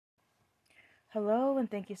Hello, and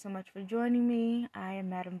thank you so much for joining me. I am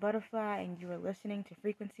Madam Butterfly, and you are listening to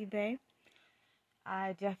Frequency Bay.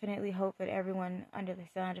 I definitely hope that everyone under the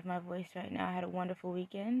sound of my voice right now had a wonderful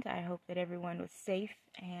weekend. I hope that everyone was safe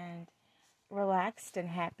and relaxed and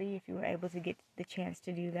happy if you were able to get the chance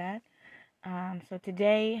to do that. So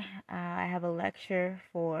today, I have a lecture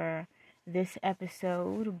for this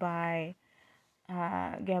episode by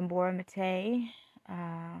Gambora Mate,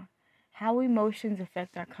 How Emotions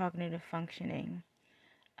Affect Our Cognitive Functioning.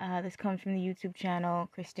 This comes from the YouTube channel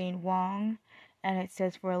Christine Wong, and it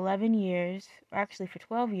says for 11 years, or actually for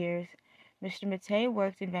 12 years, Mr. Mate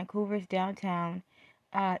worked in Vancouver's downtown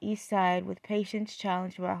east side with patients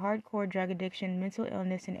challenged by hardcore drug addiction, mental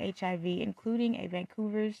illness, and HIV, including a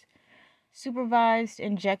Vancouver's supervised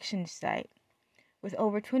injection site. With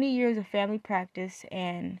over 20 years of family practice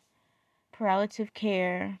and palliative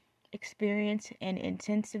care experience and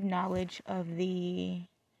intensive knowledge of the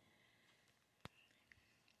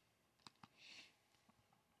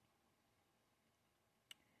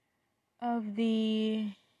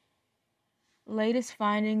latest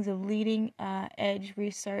findings of leading edge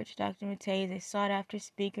research, Dr. Mate is a sought after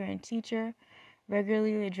speaker and teacher,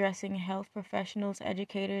 regularly addressing health professionals,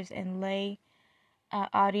 educators, and lay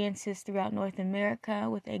audiences throughout North America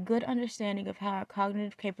with a good understanding of how our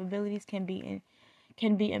cognitive capabilities can be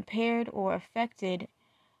impaired or affected.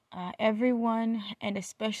 Everyone, and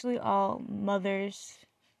especially all mothers,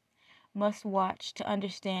 must watch to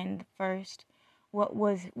understand first what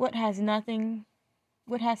has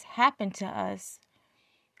happened to us,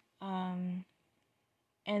 and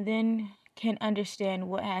then can understand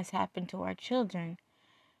what has happened to our children.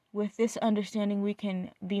 With this understanding, we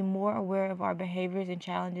can be more aware of our behaviors and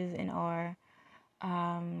challenges in our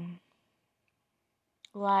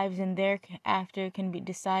lives, and thereafter can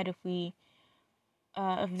decide if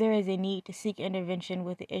there is a need to seek intervention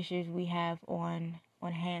with the issues we have on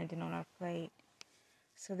hand and on our plate.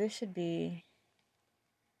 So this should be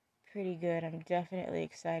pretty good. I'm definitely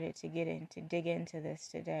excited to dig into this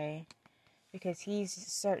today, because he's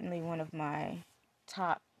certainly one of my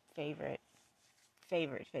top favorite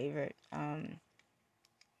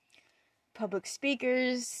public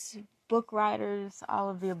speakers, book writers, all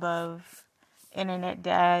of the above, internet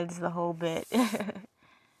dads, the whole bit. Can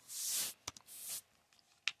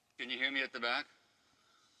you hear me at the back?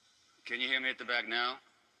 Can you hear me at the back now?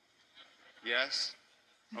 Yes?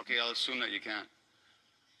 Okay, I'll assume that you can.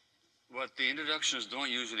 What the introductions don't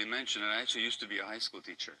usually mention, and I actually used to be a high school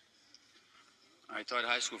teacher. I taught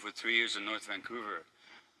high school for 3 years in North Vancouver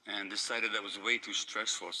and decided that was way too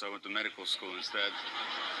stressful, so I went to medical school instead.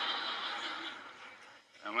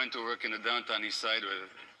 I went to work in the downtown east side of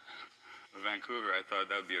Vancouver. I thought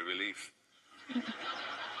that would be a relief.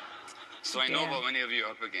 So I know what many of you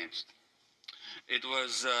are up against. It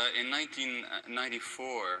was in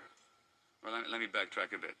 1994. Well, let me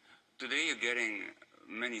backtrack a bit. Today you're getting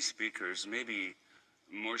many speakers, maybe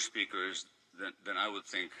more speakers than I would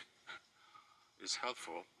think is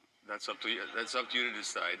helpful. That's up to you. That's up to you to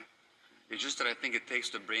decide. It's just that I think it takes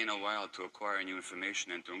the brain a while to acquire new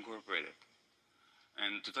information and to incorporate it.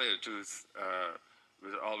 And to tell you the truth,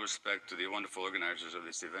 with all respect to the wonderful organizers of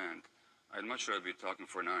this event, I'd much rather be talking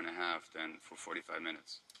for an hour and a half than for 45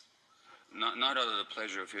 minutes. Not out of the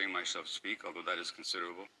pleasure of hearing myself speak, although that is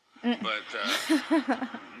considerable, but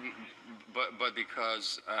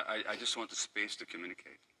because I just want the space to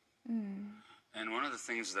communicate. And one of the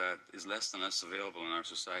things that is less and less available in our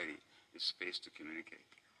society is space to communicate.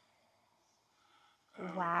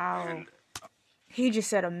 Wow. He just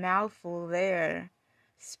said a mouthful there.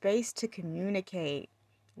 Space to communicate.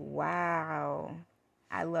 Wow.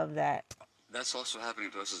 I love that. That's also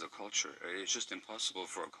happening to us as a culture. It's just impossible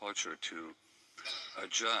for a culture to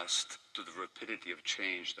adjust to the rapidity of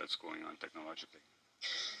change that's going on technologically.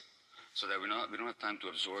 So that we don't have time to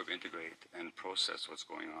absorb, integrate, and process what's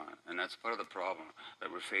going on. And that's part of the problem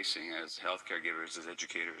that we're facing as healthcare givers, as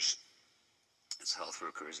educators, as health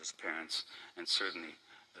workers, as parents, and certainly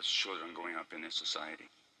as children growing up in this society.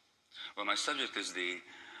 Well, my subject is the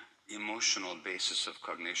emotional basis of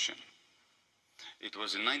cognition. It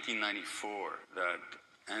was in 1994 that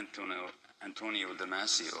Antonio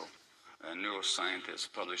Damasio, a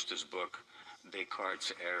neuroscientist, published his book,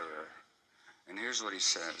 Descartes' Error. And here's what he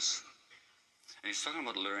says. And he's talking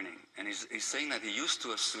about learning. And he's saying that he used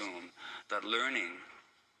to assume that learning,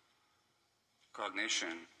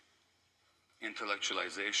 cognition,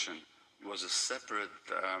 intellectualization was a separate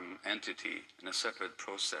entity and a separate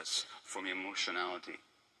process from emotionality.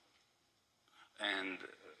 And,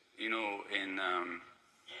 you know, in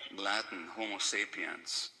Latin, Homo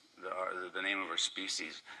sapiens, the name of our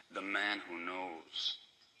species, the man who knows.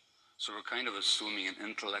 So we're kind of assuming an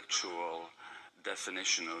intellectual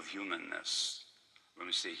definition of humanness when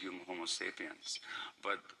we say Homo sapiens.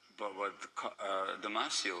 But what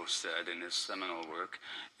Damasio said in his seminal work,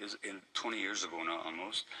 is in 20 years ago now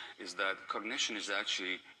almost, is that cognition is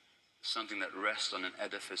actually something that rests on an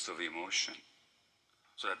edifice of emotion.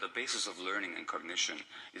 So that the basis of learning and cognition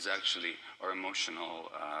is actually our emotional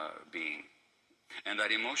being. And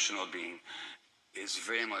that emotional being is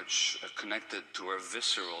very much connected to our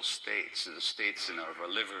visceral states, the states of our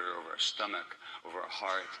liver, of our stomach, of our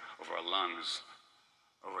heart, of our lungs,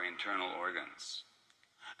 of our internal organs.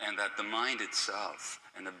 And that the mind itself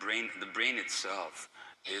and the brain itself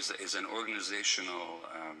is an organizational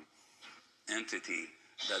entity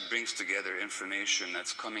that brings together information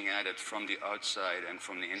that's coming at it from the outside and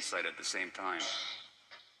from the inside at the same time.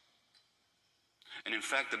 And in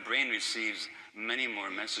fact, the brain receives many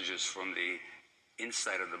more messages from the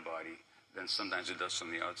inside of the body than sometimes it does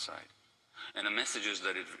from the outside. And the messages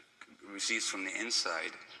that it receives from the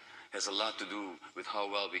inside has a lot to do with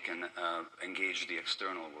how well we can engage the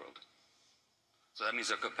external world. So that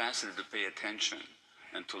means our capacity to pay attention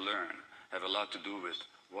and to learn have a lot to do with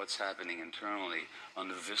what's happening internally on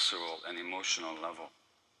the visceral and emotional level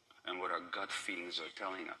and what our gut feelings are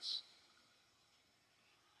telling us.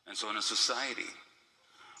 And so in a society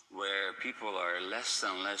where people are less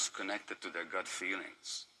and less connected to their gut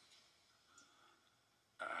feelings,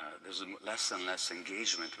 there's less and less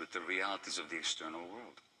engagement with the realities of the external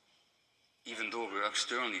world. Even though we are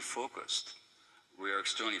externally focused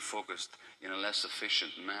in a less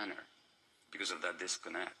efficient manner because of that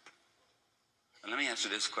disconnect. And let me answer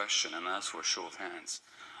this question and ask for a show of hands.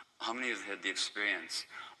 How many of you had the experience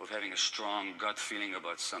of having a strong gut feeling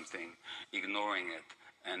about something, ignoring it,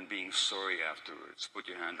 and being sorry afterwards? Put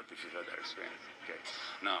your hand up if you've had that experience. Okay.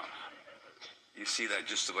 Now, you see that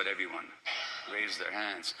just about everyone raised their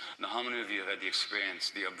hands. Now, how many of you have had the experience,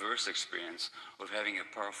 the adverse experience, of having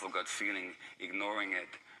a powerful gut feeling, ignoring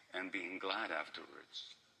it, and being glad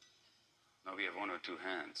afterwards? Now we have one or two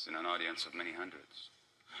hands in an audience of many hundreds.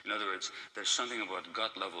 In other words, there's something about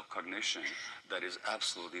gut-level cognition that is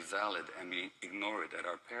absolutely valid, and we ignore it at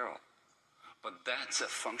our peril. But that's a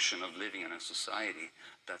function of living in a society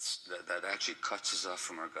that actually cuts us off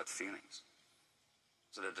from our gut feelings.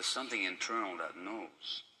 So that there's something internal that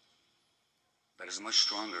knows, that is much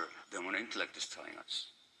stronger than what intellect is telling us.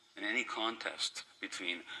 In any contest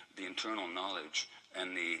between the internal knowledge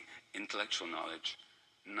and the intellectual knowledge,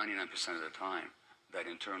 99% of the time, that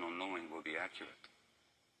internal knowing will be accurate,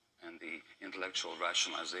 and the intellectual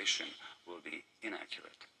rationalization will be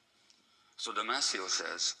inaccurate. So Damasio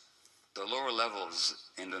says, the lower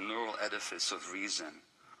levels in the neural edifice of reason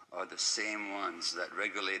are the same ones that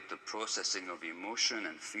regulate the processing of emotion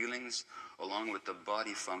and feelings, along with the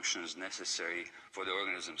body functions necessary for the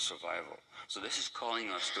organism's survival. So this is calling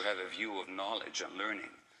us to have a view of knowledge and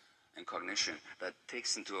learning and cognition that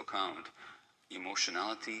takes into account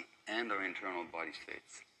emotionality and our internal body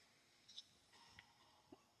states.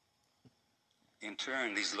 In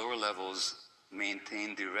turn, these lower levels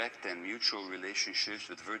maintain direct and mutual relationships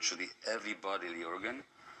with virtually every bodily organ,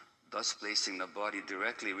 thus placing the body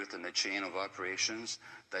directly within the chain of operations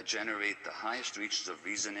that generate the highest reaches of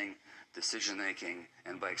reasoning, decision-making,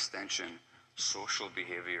 and by extension, social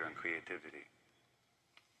behavior and creativity.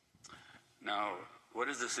 Now, what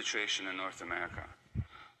is the situation in North America?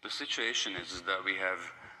 The situation is that we have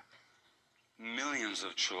millions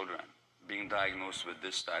of children being diagnosed with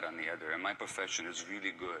this, that, and the other, and my profession is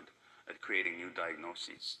really good at creating new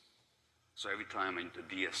diagnoses. So every time the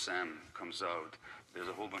DSM comes out, there's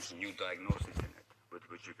a whole bunch of new diagnoses in it with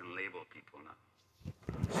which you can label people now.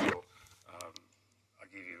 So I'll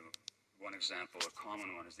give you one example. A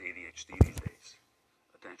common one is ADHD these days,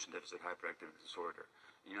 attention deficit hyperactivity disorder.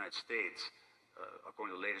 In the United States,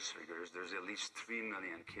 according to the latest figures, there's at least 3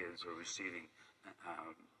 million kids who are receiving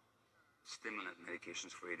stimulant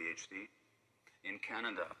medications for ADHD. In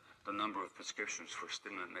Canada, the number of prescriptions for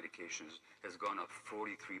stimulant medications has gone up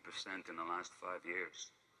 43% in the last 5 years.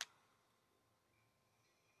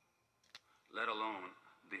 Let alone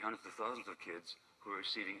the hundreds of thousands of kids who are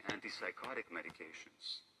receiving antipsychotic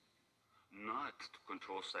medications. Not to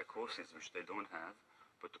control psychosis, which they don't have,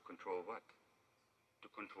 but to control what? To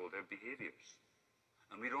control their behaviors.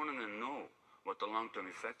 And we don't even know what the long-term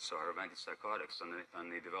effects are of antipsychotics on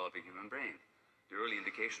the developing human brain. The early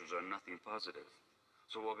indications are nothing positive.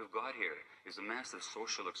 So what we've got here is a massive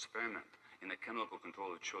social experiment in the chemical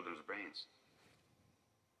control of children's brains,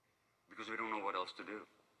 because we don't know what else to do.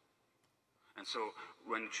 And so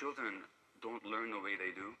when children don't learn the way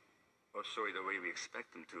they do, the way we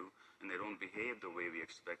expect them to, and they don't behave the way we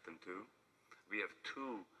expect them to, we have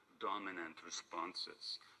two dominant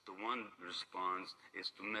responses. The one response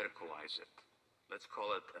is to medicalize it. Let's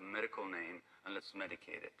call it a medical name and let's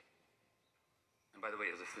medicate it. And by the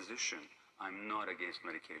way, as a physician, I'm not against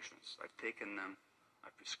medications. I've taken them,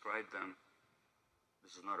 I've prescribed them.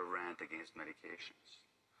 This is not a rant against medications.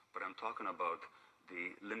 But I'm talking about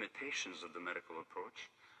the limitations of the medical approach,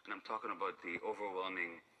 and I'm talking about the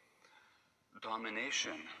overwhelming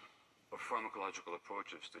domination of pharmacological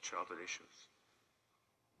approaches to childhood issues.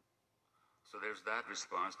 So there's that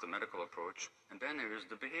response, the medical approach, and then there is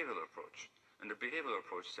the behavioral approach. And the behavioral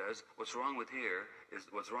approach says what's wrong here is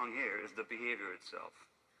the behavior itself.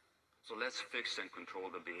 So let's fix and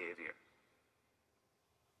control the behavior.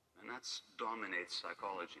 And that dominates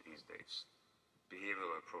psychology these days,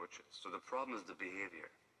 behavioral approaches. So the problem is the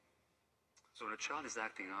behavior. So when a child is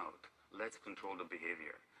acting out, let's control the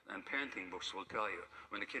behavior. And parenting books will tell you,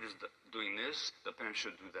 when the kid is doing this, the parent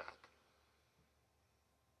should do that.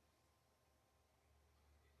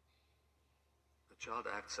 The child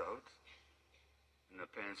acts out, and the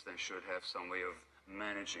parents then should have some way of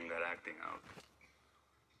managing that acting out.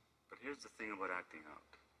 But here's the thing about acting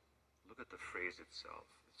out. Look at the phrase itself.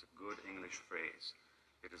 It's a good English phrase.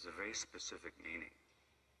 It has a very specific meaning.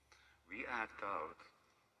 We act out,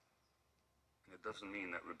 and it doesn't mean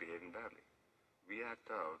that we're behaving badly. We act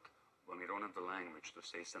out when we don't have the language to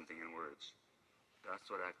say something in words. That's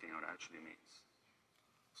what acting out actually means.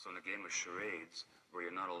 So in a game of charades, where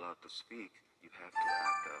you're not allowed to speak, you have to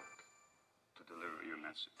act out to deliver your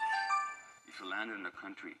message. If you landed in a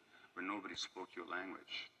country where nobody spoke your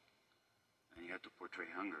language, and you had to portray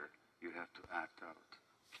hunger, you have to act out.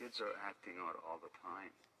 Kids are acting out all the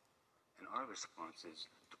time. And our response is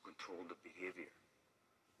to control the behavior.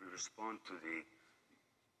 We respond to the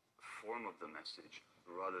form of the message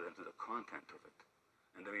rather than to the content of it.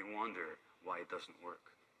 And then we wonder why it doesn't work.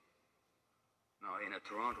 Now, in a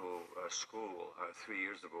Toronto school 3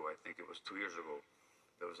 years ago, I think it was 2 years ago,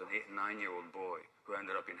 there was an 9-year-old boy who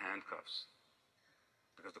ended up in handcuffs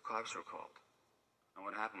because the cops were called. And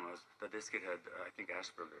what happened was that this kid had, I think,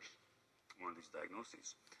 Asperger's, one of these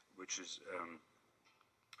diagnoses, which is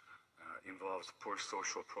involves poor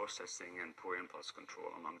social processing and poor impulse control,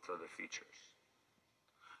 amongst other features.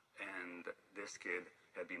 And this kid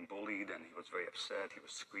had been bullied, and he was very upset. He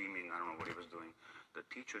was screaming. I don't know what he was doing. The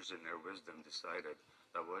teachers, in their wisdom, decided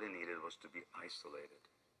that what he needed was to be isolated.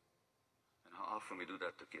 And how often we do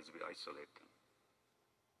that to kids, we isolate them.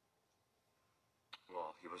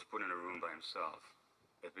 Well, he was put in a room by himself,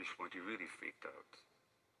 at which point he really freaked out.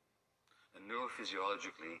 And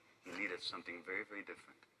neurophysiologically, he needed something very, very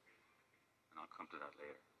different. And I'll come to that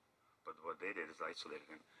later. But what they did is isolated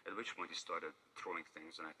him, at which point he started throwing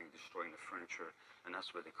things and I think destroying the furniture, and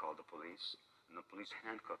that's where they called the police. And the police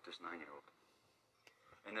handcuffed this 9-year-old.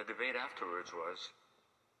 And the debate afterwards was,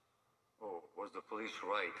 oh, was the police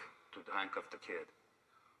right to handcuff the kid?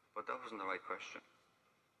 But that wasn't the right question.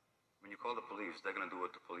 When you call the police, they're going to do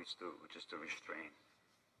what the police do, which is to restrain.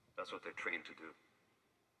 That's what they're trained to do.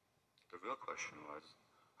 The real question was,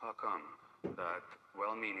 how come that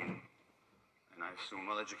well-meaning, and I assume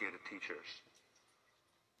well-educated teachers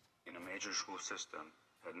in a major school system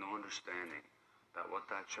had no understanding that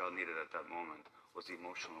what that child needed at that moment was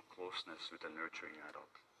emotional closeness with a nurturing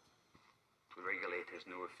adult to regulate his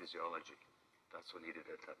neurophysiology. That's what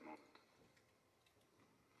needed at that moment.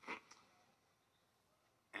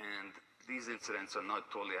 And these incidents are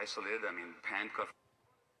not totally isolated. I mean, handcuffing.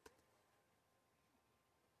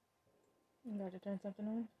 You got to turn something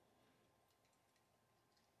on?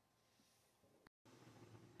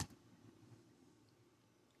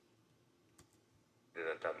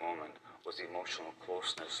 At that moment was emotional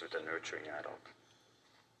closeness with a nurturing adult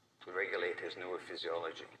to regulate his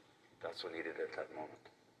neurophysiology. That's what needed at that moment.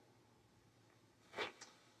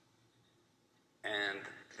 And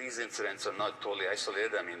these incidents are not totally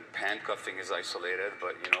isolated. I mean, handcuffing is isolated,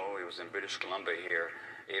 but you know, it was in British Columbia here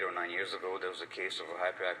 8 or 9 years ago. There was a case of a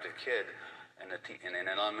hyperactive kid, and in an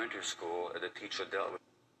elementary school, the teacher dealt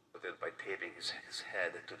with it by taping his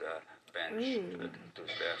head to the bench, to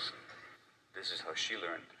his desk. This is how she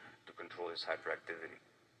learned to control his hyperactivity.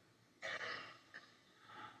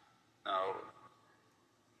 Now,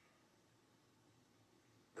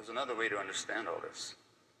 there's another way to understand all this,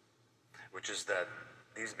 which is that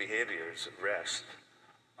these behaviors rest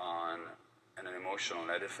on an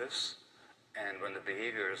emotional edifice, and when the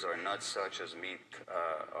behaviors are not such as meet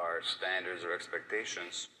our standards or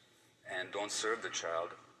expectations and don't serve the child,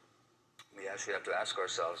 we actually have to ask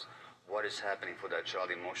ourselves, what is happening for that child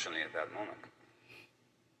emotionally at that moment?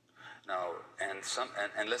 Now,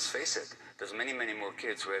 and let's face it, there's many, many more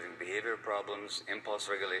kids who are having behavior problems, impulse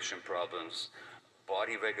regulation problems,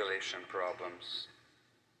 body regulation problems,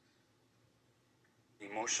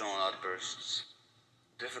 emotional outbursts,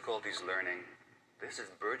 difficulties learning. This is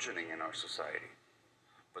burgeoning in our society.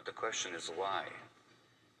 But the question is why?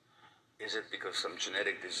 Is it because some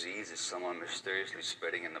genetic disease is somehow mysteriously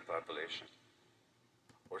spreading in the population?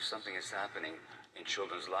 Or something is happening in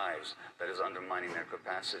children's lives that is undermining their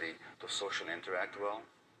capacity to socially interact well,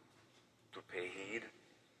 to pay heed,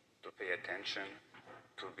 to pay attention,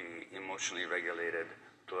 to be emotionally regulated,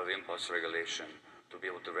 to have impulse regulation, to be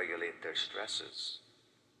able to regulate their stresses.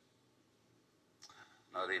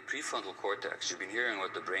 Now the prefrontal cortex, you've been hearing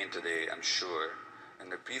about the brain today, I'm sure,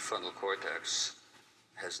 and the prefrontal cortex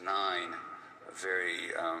has 9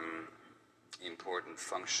 very important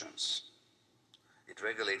functions. It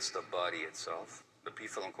regulates the body itself, the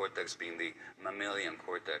prefrontal cortex being the mammalian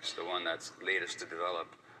cortex, the one that's latest to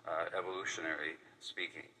develop, evolutionary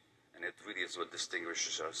speaking. And it really is what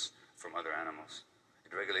distinguishes us from other animals.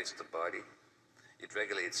 It regulates the body. It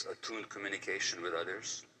regulates attuned communication with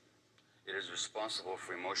others. It is responsible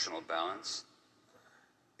for emotional balance.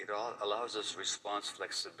 It allows us response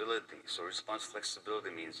flexibility. So response flexibility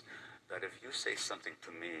means that if you say something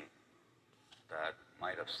to me that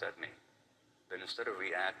might upset me, then instead of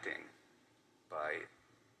reacting by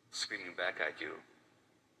screaming back at you,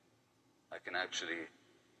 I can actually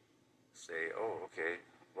say, oh, okay,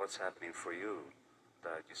 what's happening for you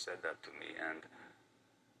that you said that to me, and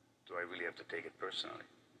do I really have to take it personally?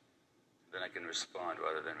 Then I can respond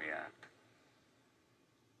rather than react.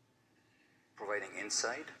 Providing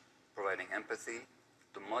insight, providing empathy,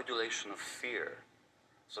 the modulation of fear,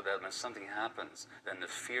 so that when something happens, then the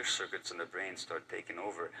fear circuits in the brain start taking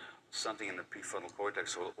over. Something in the prefrontal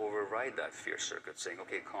cortex will override that fear circuit, saying,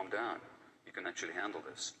 okay, calm down, you can actually handle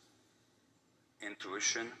this.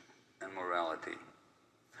 Intuition and morality.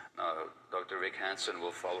 Now, Dr. Rick Hansen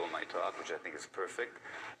will follow my talk, which I think is perfect,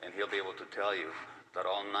 and he'll be able to tell you that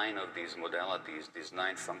all 9 of these modalities, these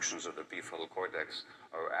 9 functions of the prefrontal cortex,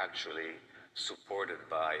 are actually supported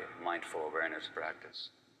by mindful awareness practice.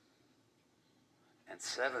 And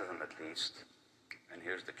 7 of them at least, and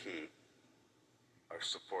here's the key, are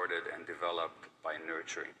supported and developed by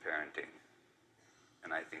nurturing parenting.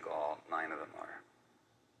 And I think all 9 of them are.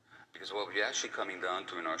 Because what we're actually coming down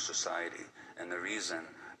to in our society, and the reason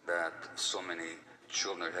that so many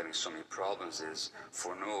children are having so many problems is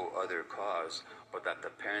for no other cause but that the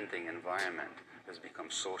parenting environment has become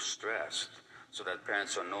so stressed so that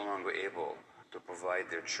parents are no longer able to provide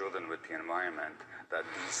their children with the environment that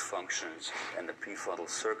these functions and the prefrontal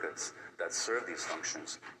circuits that serve these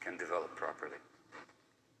functions can develop properly.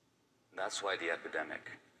 That's why the epidemic.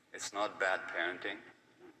 It's not bad parenting.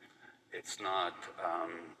 It's not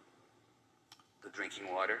the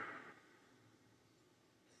drinking water.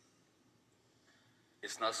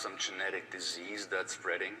 It's not some genetic disease that's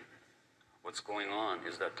spreading. What's going on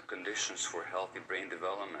is that the conditions for healthy brain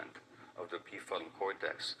development of the prefrontal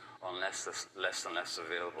cortex are less and less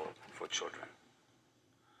available for children.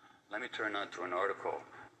 Let me turn now to an article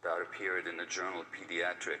that appeared in the journal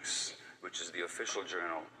Pediatrics, which is the official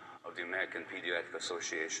journal of the American Pediatric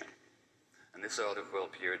Association. And this article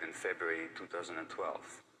appeared in February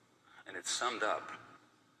 2012. And it summed up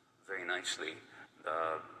very nicely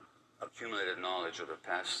the accumulated knowledge of the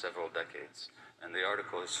past several decades. And the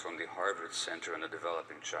article is from the Harvard Center on the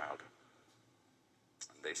Developing Child.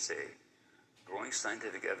 They say, growing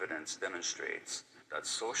scientific evidence demonstrates that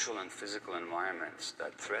social and physical environments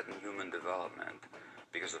that threaten human development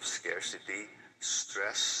because of scarcity,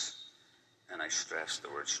 stress, and I stress the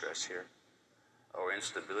word stress here, or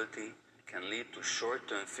instability can lead to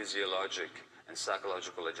short-term physiologic and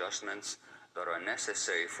psychological adjustments that are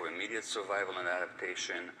necessary for immediate survival and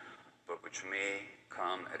adaptation, but which may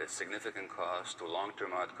come at a significant cost to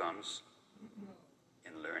long-term outcomes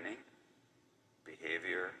in learning,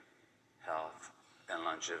 behavior, health, and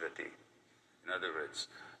longevity. In other words,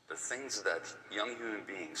 the things that young human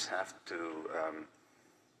beings have to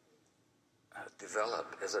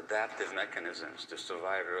develop as adaptive mechanisms to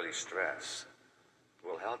survive early stress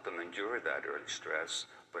will help them endure that early stress,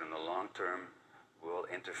 but in the long term will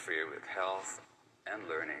interfere with health and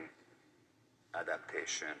learning,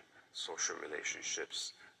 adaptation, social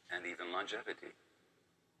relationships, and even longevity.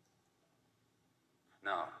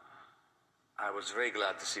 Now, I was very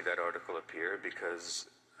glad to see that article appear because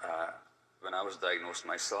when I was diagnosed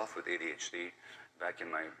myself with ADHD back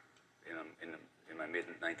in my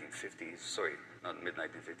mid-1950s, sorry, not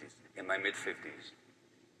mid-1950s, in my mid-50s.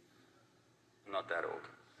 I'm not that old.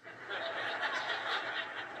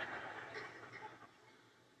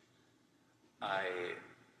 I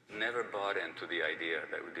never bought into the idea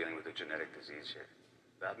that we're dealing with a genetic disease here.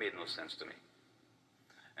 That made no sense to me.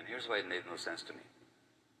 here's why it made no sense to me.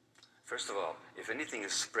 First of all, if anything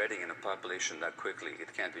is spreading in a population that quickly,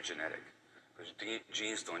 it can't be genetic. Because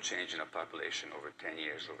genes don't change in a population over 10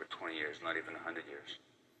 years, over 20 years, not even 100 years.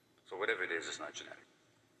 So whatever it is, it's not genetic.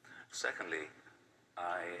 Secondly,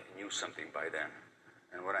 I knew something by then.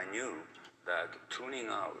 And what I knew, that tuning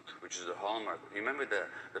out, which is the hallmark, you remember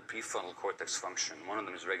the prefrontal cortex function, one of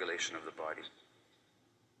them is regulation of the body.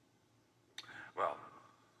 Well,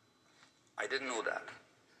 I didn't know that.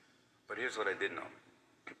 But here's what I did know.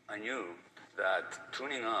 I knew that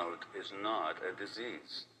tuning out is not a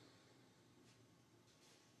disease.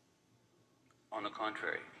 On the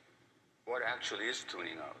contrary, what actually is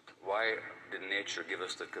tuning out? Why did nature give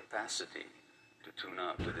us the capacity to tune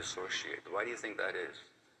out, to dissociate? Why do you think that is?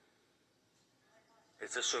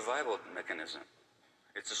 It's a survival mechanism.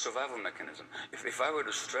 It's a survival mechanism. If I were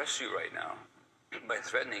to stress you right now by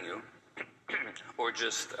threatening you or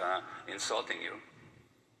just insulting your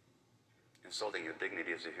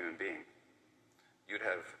dignity as a human being, you'd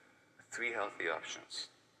have three healthy options.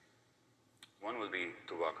 One would be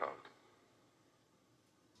to walk out.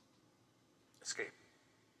 Escape.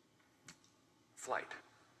 Flight.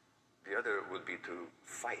 The other would be to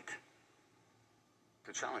fight,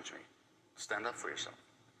 to challenge me, stand up for yourself.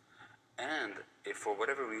 And if for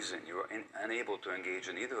whatever reason you are unable to engage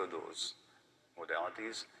in either of those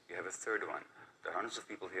modalities, you have a third one. There are hundreds of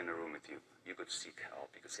people here in the room with you. You could seek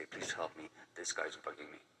help. You could say, please help me. This guy's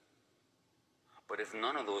bugging me. But if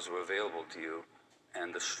none of those were available to you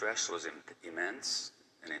and the stress was immense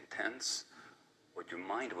and intense, what your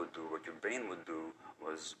mind would do, what your brain would do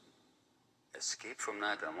was escape from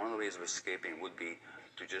that. And one of the ways of escaping would be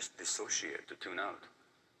to just dissociate, to tune out.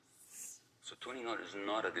 So tuning out is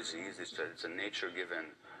not a disease. It's a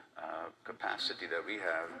nature-given capacity that we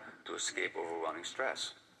have to escape overwhelming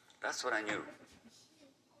stress. That's what I knew.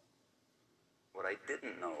 What I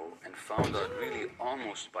didn't know and found out really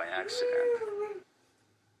almost by accident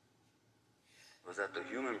was that the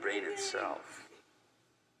human brain itself,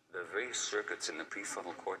 the very circuits in the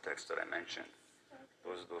prefrontal cortex that I mentioned,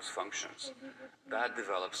 those functions, that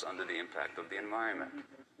develops under the impact of the environment.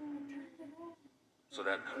 So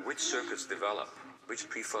that which circuits develop, which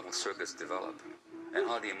prefrontal circuits develop, and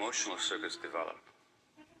how the emotional circuits develop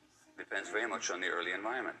depends very much on the early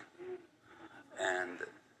environment. And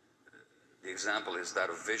the example is that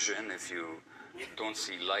of vision. If you don't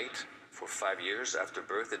see light for 5 years after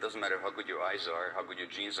birth, it doesn't matter how good your eyes are, how good your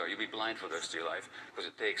genes are, you'll be blind for the rest of your life because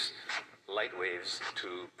it takes light waves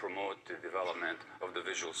to promote the development of the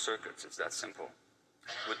visual circuits. It's that simple.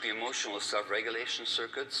 With the emotional self-regulation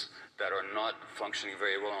circuits that are not functioning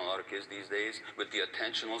very well in a lot of kids these days, with the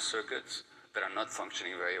attentional circuits that are not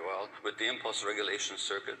functioning very well, with the impulse regulation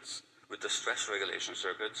circuits, with the stress regulation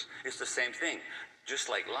circuits, it's the same thing. Just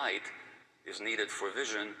like light is needed for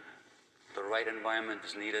vision, the right environment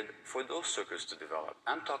is needed for those circuits to develop.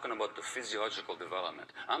 I'm talking about the physiological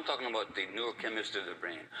development. I'm talking about the neurochemistry of the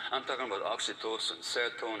brain. I'm talking about oxytocin,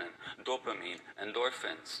 serotonin, dopamine,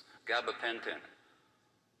 endorphins, gabapentin.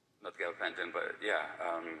 Not gabapentin, but yeah,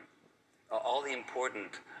 all the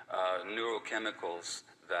important neurochemicals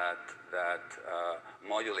that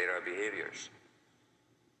modulate our behaviors.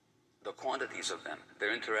 The quantities of them,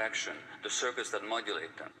 their interaction, the circuits that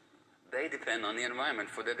modulate them, they depend on the environment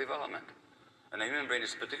for their development. And the human brain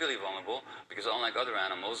is particularly vulnerable because unlike other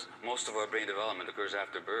animals, most of our brain development occurs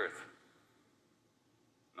after birth.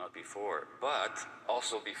 Not before, but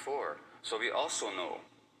also before. So we also know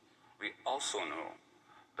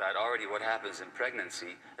that already what happens in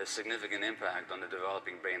pregnancy has significant impact on the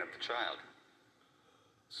developing brain of the child.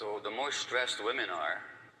 So the more stressed women are,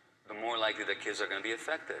 the more likely the kids are going to be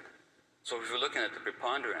affected. So if you're looking at the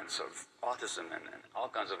preponderance of autism and all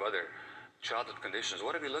kinds of other childhood conditions,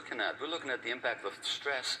 what are we looking at? We're looking at the impact of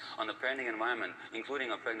stress on the parenting environment,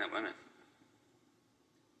 including on pregnant women.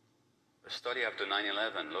 A study after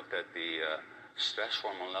 9/11 looked at the stress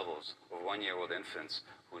hormone levels of 1-year-old infants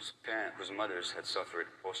whose mothers had suffered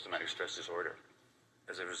post-traumatic stress disorder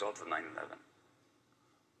as a result of 9/11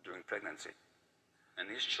 during pregnancy. And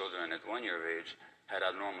these children at 1 year of age had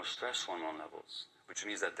abnormal stress hormone levels, which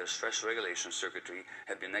means that their stress regulation circuitry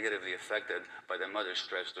had been negatively affected by their mother's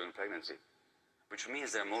stress during pregnancy, which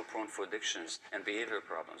means they're more prone for addictions and behavioral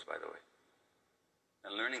problems, by the way,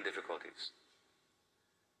 and learning difficulties.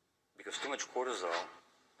 Because too much cortisol,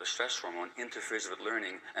 the stress hormone, interferes with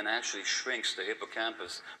learning and actually shrinks the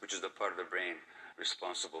hippocampus, which is the part of the brain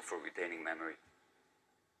responsible for retaining memory.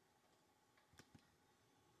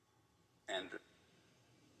 And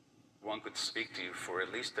one could speak to you for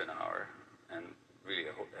at least an hour, and really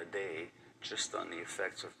a day, just on the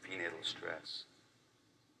effects of prenatal stress.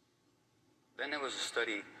 Then there was a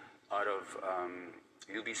study out of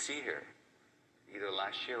UBC here, either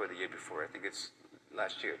last year or the year before. I think it's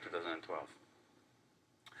last year, 2012.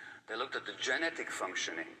 They looked at the genetic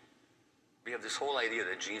functioning. We have this whole idea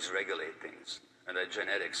that genes regulate things and that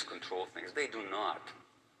genetics control things. They do not.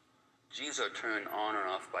 Genes are turned on and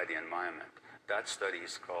off by the environment. That study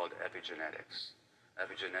is called epigenetics.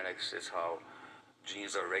 Epigenetics is how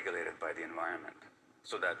genes are regulated by the environment.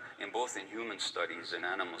 So that both in human studies and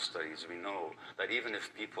animal studies, we know that even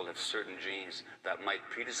if people have certain genes that might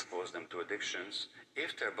predispose them to addictions,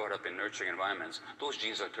 if they're brought up in nurturing environments, those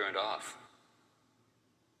genes are turned off.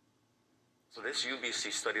 So this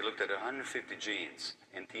UBC study looked at 150 genes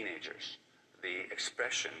in teenagers, the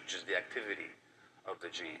expression, which is the activity of the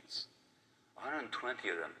genes. 120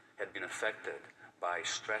 of them had been affected by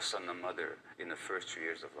stress on the mother in the first 2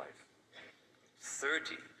 years of life.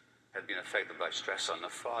 30 had been affected by stress on the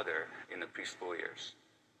father in the preschool years.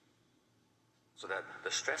 So that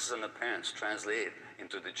the stresses on the parents translate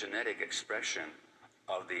into the genetic expression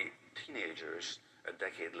of the teenagers a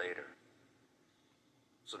decade later.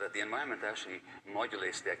 So that the environment actually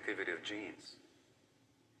modulates the activity of genes.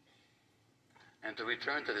 And to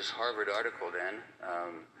return to this Harvard article then,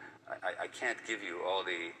 I can't give you all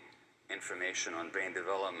the information on brain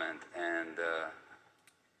development and the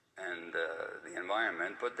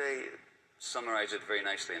environment, but they summarize it very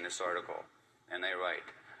nicely in this article. And they write,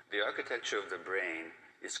 the architecture of the brain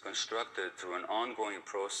is constructed through an ongoing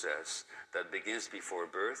process that begins before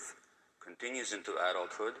birth, continues into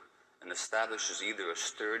adulthood, and establishes either a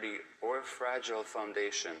sturdy or a fragile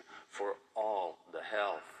foundation for all the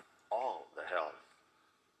health,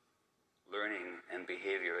 learning and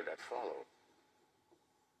behavior that follow.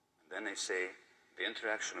 And then they say, the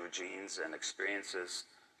interaction of genes and experiences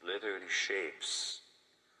literally shapes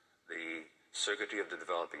the circuitry of the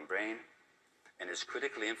developing brain and is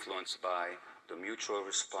critically influenced by the mutual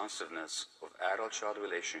responsiveness of adult-child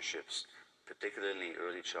relationships, particularly in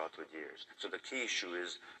early childhood years. So the key issue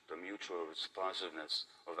is the mutual responsiveness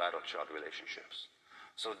of adult-child relationships.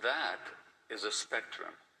 So that is a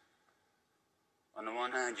spectrum. On the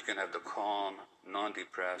one hand, you can have the calm,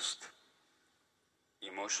 non-depressed,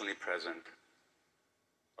 emotionally present,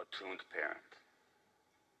 attuned parent.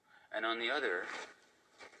 And on the other,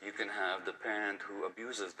 you can have the parent who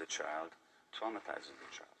abuses the child, traumatizes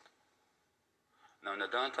the child. Now, in the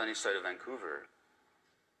downtown east side of Vancouver,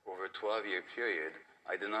 over a 12-year period,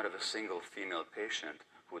 I did not have a single female patient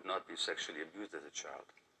who had not been sexually abused as a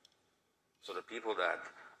child. So the people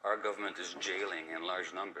that our government is jailing in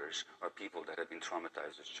large numbers are people that have been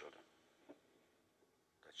traumatized as children.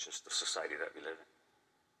 That's just the society that we live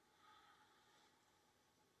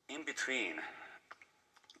in. In between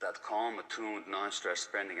that calm, attuned, non-stress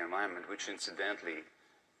parenting environment, which incidentally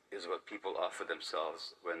is what people offer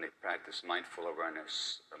themselves when they practice mindful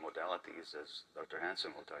awareness modalities, as Dr.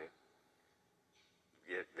 Hanson will tell you.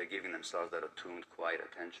 They're giving themselves that attuned, quiet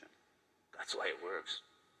attention. That's why it works.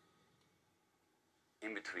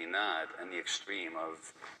 In between that and the extreme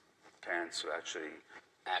of parents who actually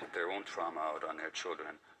act their own trauma out on their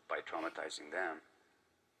children by traumatizing them,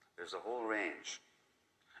 there's a whole range.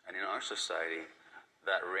 And in our society,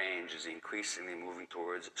 that range is increasingly moving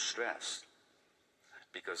towards stress.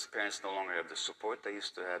 Because parents no longer have the support they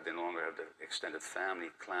used to have, they no longer have the extended family,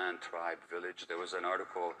 clan, tribe, village. There was an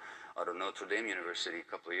article out of Notre Dame University a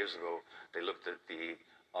couple of years ago. They looked at the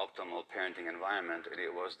optimal parenting environment, and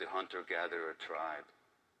it was the hunter-gatherer tribe.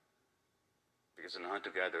 Because in the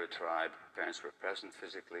hunter-gatherer tribe, parents were present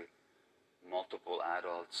physically, multiple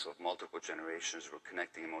adults of multiple generations were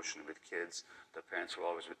connecting emotionally with kids, the parents were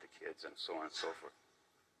always with the kids, and so on and so forth.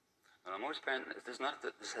 Now, most parents,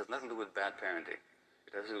 this has nothing to do with bad parenting.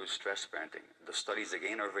 It has to do with stress parenting. The studies,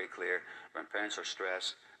 again, are very clear. When parents are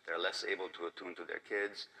stressed, they're less able to attune to their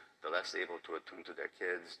kids. The less able to attune to their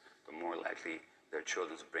kids, the more likely their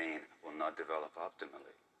children's brain will not develop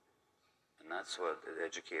optimally. And that's what the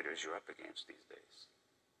educators you're up against these days.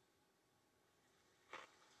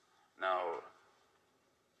 Now,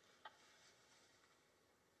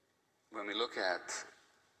 when we look at,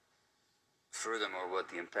 furthermore, what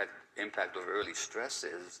the impact of early stress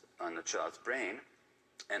is on the child's brain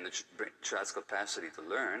and the child's capacity to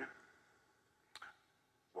learn,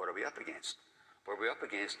 what are we up against? Well, we're up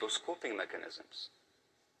against those coping mechanisms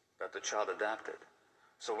that the child adapted.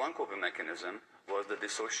 So one coping mechanism was the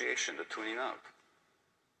dissociation, the tuning out.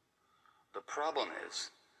 The problem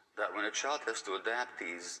is that when a child has to adapt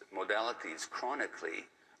these modalities chronically,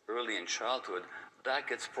 early in childhood, that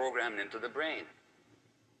gets programmed into the brain.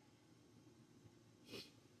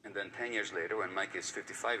 And then 10 years later, when Mike is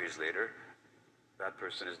 55 years later, that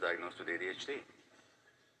person is diagnosed with ADHD.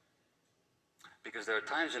 Because there are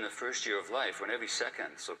times in the first year of life when every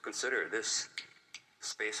second, so consider this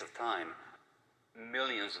space of time,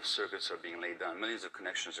 millions of circuits are being laid down, millions of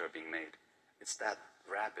connections are being made. It's that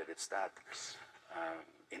rapid, it's that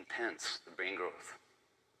intense, the brain growth.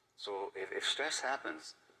 So if stress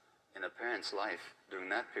happens in a parent's life during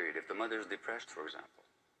that period, if the mother is depressed, for example,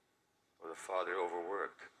 or the father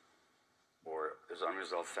overworked, or there's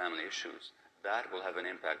unresolved family issues, that will have an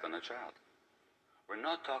impact on the child. We're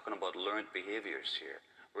not talking about learned behaviors here.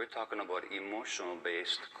 We're talking about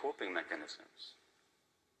emotional-based coping mechanisms.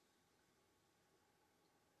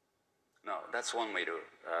 Now, that's one way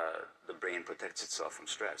the brain protects itself from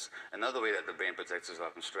stress. Another way that the brain protects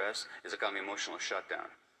itself from stress is a kind of emotional shutdown,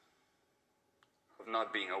 of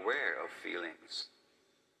not being aware of feelings.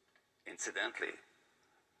 Incidentally,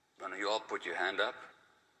 when you all put your hand up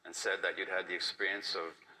and said that you'd had the experience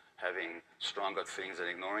of having strong gut feelings and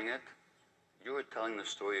ignoring it, you were telling the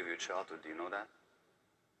story of your childhood. Do you know that?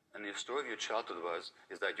 And the story of your childhood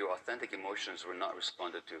is that your authentic emotions were not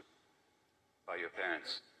responded to by your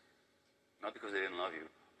parents. Not because they didn't love you,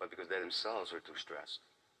 but because they themselves were too stressed.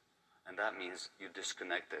 And that means you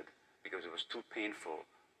disconnected because it was too painful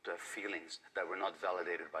to have feelings that were not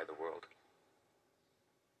validated by the world.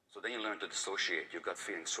 So then you learn to dissociate your gut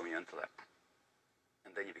feelings from your intellect.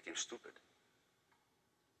 And then you became stupid.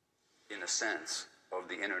 In a sense of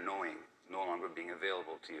the inner knowing no longer being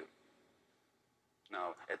available to you.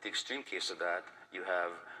 Now, at the extreme case of that, you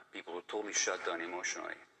have people who totally shut down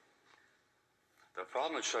emotionally. The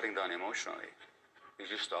problem with shutting down emotionally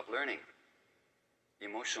is you stop learning.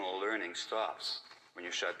 Emotional learning stops when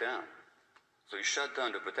you shut down. So you shut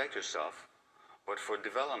down to protect yourself, but for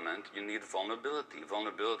development you need vulnerability.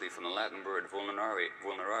 Vulnerability from the Latin word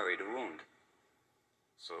vulnerare, to wound.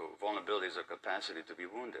 So vulnerability is a capacity to be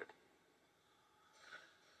wounded.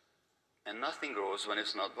 And nothing grows when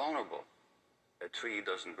it's not vulnerable. A tree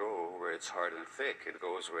doesn't grow where it's hard and thick. It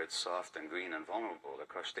grows where it's soft and green and vulnerable. A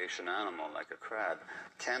crustacean animal, like a crab,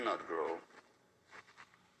 cannot grow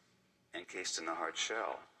encased in a hard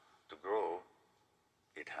shell. To grow,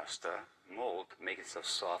 it has to mold, make itself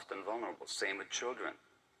soft and vulnerable. Same with children.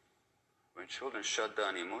 When children shut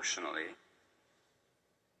down emotionally,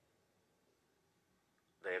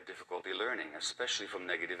 they have difficulty learning, especially from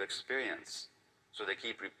negative experience. So they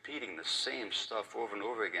keep repeating the same stuff over and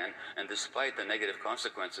over again, and despite the negative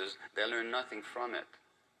consequences, they learn nothing from it.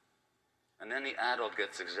 And then the adult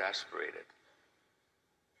gets exasperated.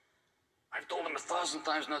 I've told him 1,000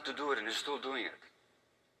 times not to do it, and he's still doing it.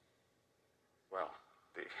 Well,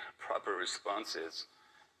 the proper response is,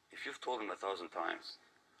 if you've told him 1,000 times,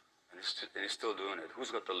 and he's still doing it,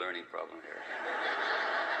 who's got the learning problem here?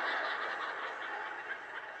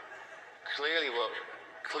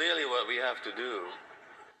 Clearly what we have to do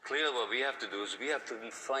is we have to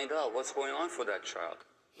find out what's going on for that child.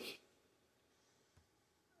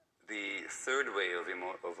 The third way of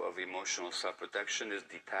emotional self-protection is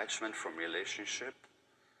detachment from relationship,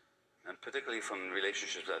 and particularly from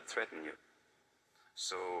relationships that threaten you.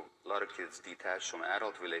 So a lot of kids detach from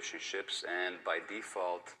adult relationships, and by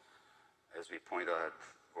default, as we point out,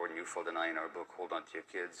 Gordon Neufeld and I in our book, Hold On To Your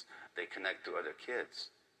Kids, they connect to other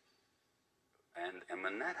kids. And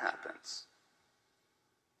when that happens,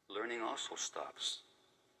 learning also stops.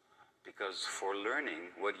 Because for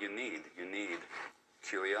learning, what you need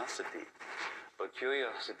curiosity. But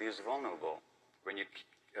curiosity is vulnerable. When you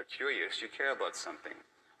are curious, you care about something.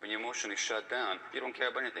 When you're emotionally shut down, you don't care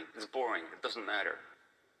about anything. It's boring. It doesn't matter.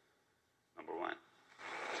 Number one.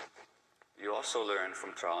 You also learn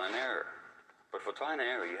from trial and error. But for trial and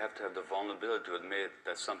error, you have to have the vulnerability to admit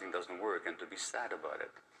that something doesn't work and to be sad about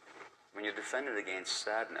it. When you're defended against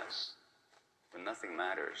sadness, when nothing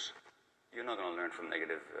matters, you're not going to learn from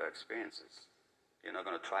negative experiences. You're not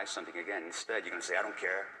going to try something again. Instead, you're going to say, I don't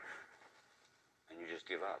care. And you just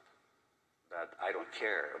give up. That I don't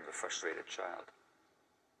care of the frustrated child.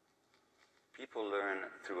 People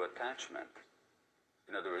learn through attachment.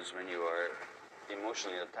 In other words, when you are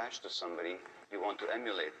emotionally attached to somebody, you want to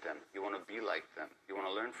emulate them. You want to be like them. You want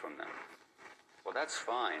to learn from them. Well, that's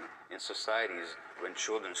fine in societies when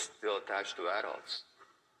children still attached to adults.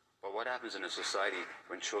 But what happens in a society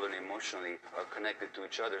when children emotionally are connected to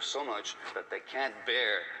each other so much that they can't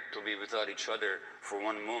bear to be without each other for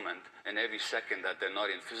one moment, and every second that they're not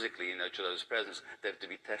in physically in each other's presence, they have to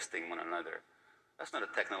be testing one another? That's not a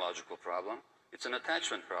technological problem. It's an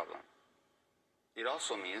attachment problem. It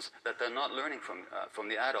also means that they're not learning from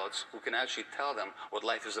the adults who can actually tell them what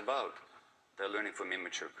life is about. They're learning from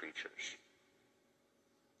immature creatures.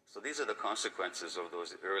 So these are the consequences of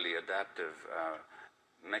those early adaptive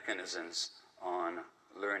mechanisms on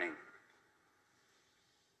learning.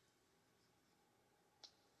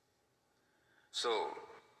 So,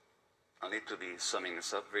 I'll need to be summing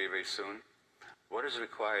this up very, very soon. What is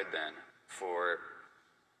required then for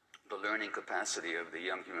the learning capacity of the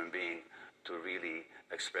young human being to really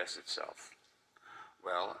express itself?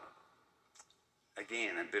 Well,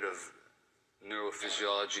 again, a bit of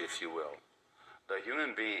neurophysiology, if you will. The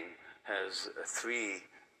human being has three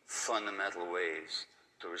fundamental ways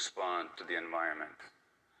to respond to the environment.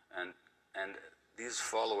 And these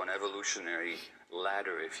follow an evolutionary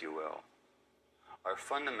ladder, if you will. Our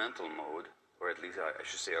fundamental mode, or at least I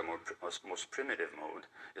should say our most primitive mode,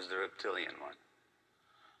 is the reptilian one.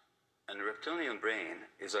 And the reptilian brain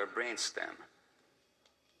is our brain stem,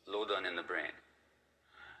 low down in the brain.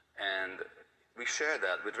 And we share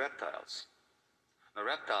that with reptiles. Now,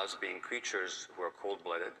 reptiles being creatures who are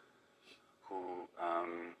cold-blooded, who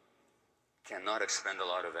cannot expend a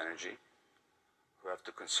lot of energy, who have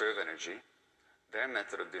to conserve energy, their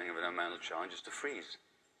method of dealing with an environmental challenge is to freeze,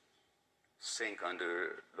 sink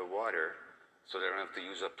under the water so they don't have to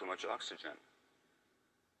use up too much oxygen,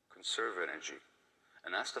 conserve energy.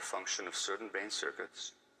 And that's the function of certain brain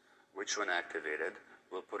circuits, which when activated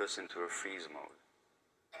will put us into a freeze mode.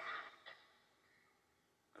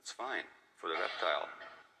 That's fine for the reptile.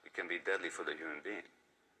 It can be deadly for the human being,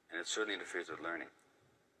 and it certainly interferes with learning.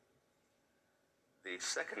 The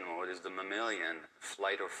second mode is the mammalian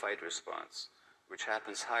flight or fight response, which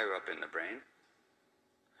happens higher up in the brain,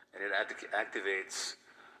 and it activates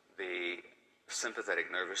the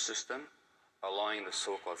sympathetic nervous system, allowing the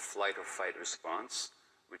so-called flight or fight response,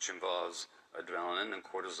 which involves adrenaline and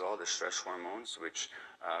cortisol, the stress hormones, which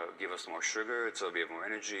give us more sugar, so we have more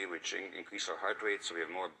energy, which increase our heart rate, so we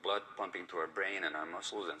have more blood pumping to our brain and our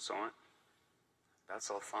muscles and so on.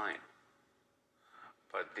 That's all fine.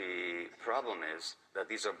 But the problem is that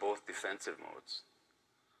these are both defensive modes.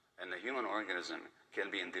 And the human organism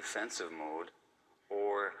can be in defensive mode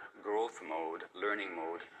or growth mode, learning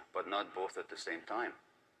mode, but not both at the same time.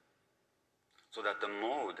 So that the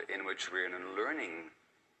mode in which we're in a learning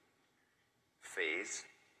phase,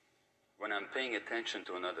 when I'm paying attention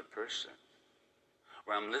to another person,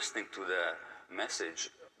 where I'm listening to the message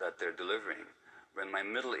that they're delivering, when my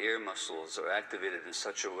middle ear muscles are activated in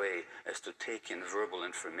such a way as to take in verbal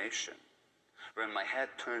information, when my head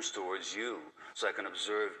turns towards you so I can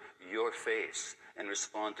observe your face and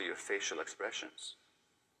respond to your facial expressions,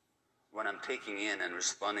 when I'm taking in and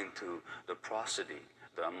responding to the prosody,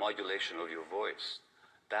 the modulation of your voice,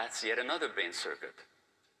 that's yet another brain circuit.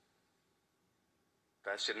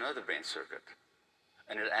 That's yet another brain circuit.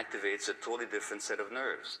 And it activates a totally different set of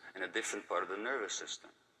nerves in a different part of the nervous system.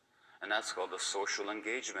 And that's called the social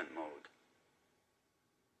engagement mode.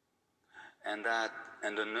 And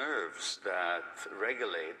the nerves that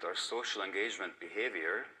regulate our social engagement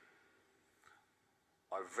behavior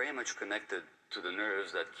are very much connected to the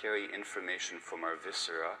nerves that carry information from our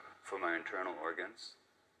viscera, from our internal organs,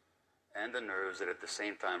 and the nerves that at the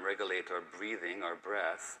same time regulate our breathing, our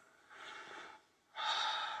breath,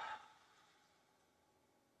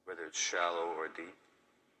 whether it's shallow or deep,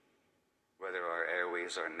 whether our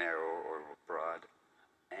airways are narrow or broad,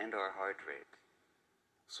 and our heart rate.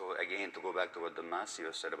 So again, to go back to what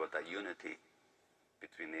Damasio said about that unity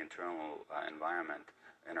between the internal environment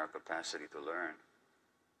and our capacity to learn,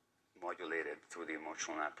 modulated through the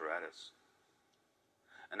emotional apparatus.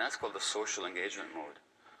 And that's called the social engagement mode.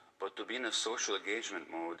 But to be in a social engagement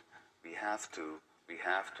mode, we have to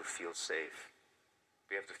feel safe.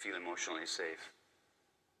 We have to feel emotionally safe.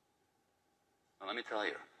 Now let me tell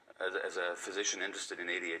you, as a physician interested in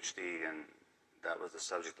ADHD, and that was the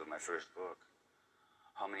subject of my first book,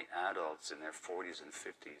 how many adults in their 40s and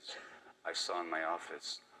 50s I saw in my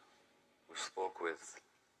office who spoke with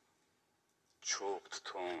choked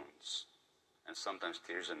tones and sometimes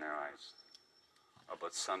tears in their eyes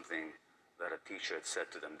about something that a teacher had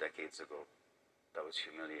said to them decades ago that was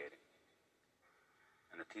humiliating.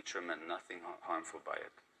 And the teacher meant nothing harmful by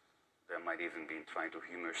it. They might even be trying to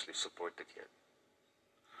humorously support the kid.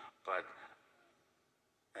 But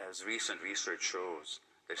as recent research shows,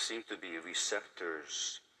 there seem to be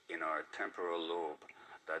receptors in our temporal lobe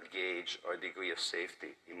that gauge our degree of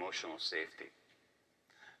safety, emotional safety.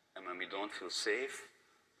 And when we don't feel safe,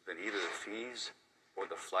 then either the freeze or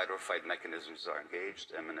the flight or fight mechanisms are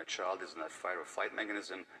engaged. And when a child is in that fight or flight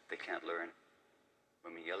mechanism, they can't learn.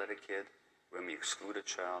 When we yell at a kid, when we exclude a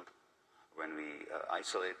child, when we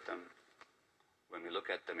isolate them, when we look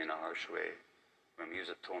at them in a harsh way, when we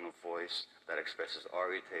use a tone of voice that expresses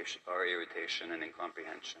our irritation and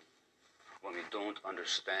incomprehension, when we don't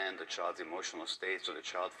understand the child's emotional state, so the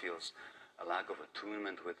child feels a lack of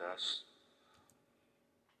attunement with us.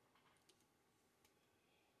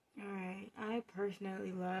 All right. I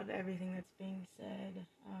personally love everything that's being said.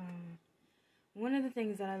 One of the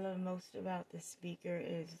things that I love most about this speaker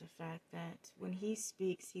is the fact that when he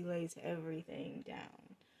speaks, he lays everything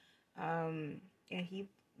down. And he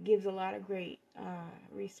gives a lot of great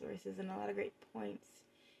resources and a lot of great points.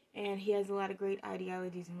 And he has a lot of great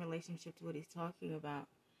ideologies in relationship to what he's talking about.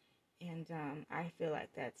 And I feel like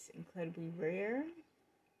that's incredibly rare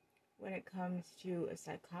when it comes to a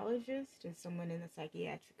psychologist and someone in the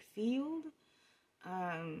psychiatric field.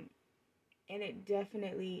 And it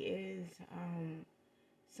definitely is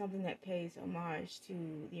something that pays homage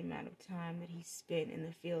to the amount of time that he spent in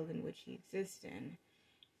the field in which he exists in.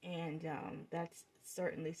 And that's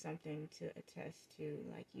certainly something to attest to.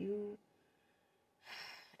 Like, you,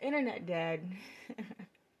 internet dad.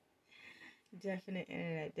 Definite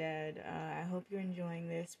internet dad. I hope you're enjoying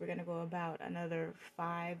this. We're going to go about another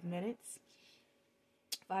 5 minutes.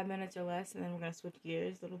 5 minutes or less, and then we're going to switch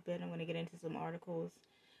gears a little bit. I'm going to get into some articles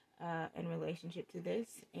in relationship to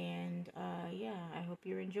this. And yeah, I hope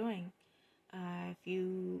you're enjoying. If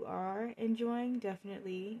you are enjoying,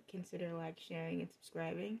 definitely consider like, sharing, and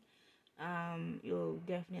subscribing. You'll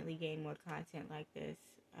definitely gain more content like this.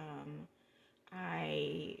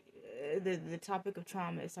 The topic of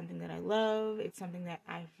trauma is something that I love. It's something that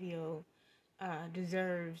I feel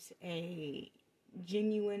deserves a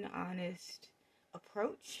genuine, honest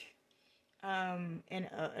approach, and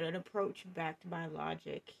an approach backed by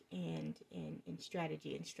logic and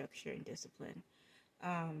strategy and structure and discipline,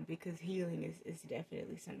 because healing is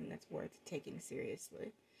definitely something that's worth taking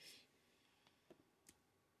seriously.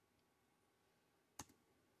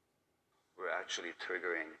 We're actually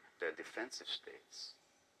triggering their defensive states.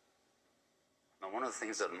 Now, one of the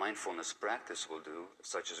things that mindfulness practice will do,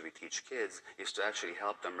 such as we teach kids, is to actually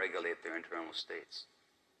help them regulate their internal states.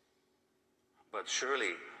 But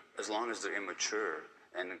surely, as long as they're immature,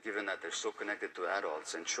 and given that they're so connected to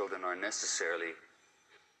adults, and children are necessarily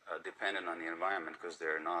dependent on the environment because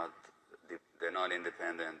they're not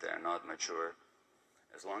independent, they're not mature,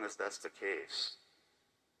 as long as that's the case,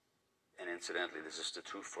 and incidentally, this is the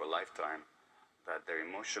truth for a lifetime, that their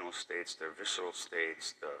emotional states, their visceral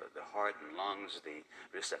states, the heart and lungs, the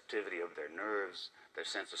receptivity of their nerves, their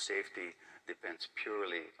sense of safety depends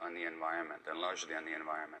purely on the environment, and largely on the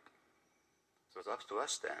environment. So it's up to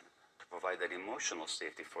us then to provide that emotional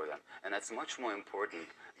safety for them. And that's much more important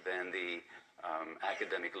than the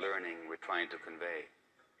academic learning we're trying to convey.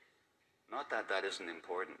 Not that that isn't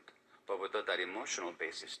important, but without that emotional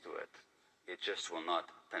basis to it, it just will not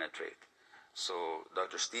penetrate. So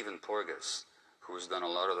Dr. Stephen Porges, who's done a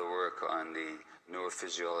lot of the work on the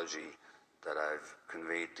neurophysiology that I've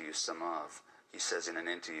conveyed to you some of, he says in an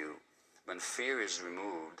interview, when fear is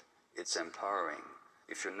removed, it's empowering.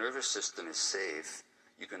 If your nervous system is safe,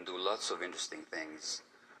 you can do lots of interesting things.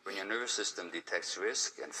 When your nervous system detects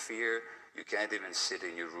risk and fear, you can't even sit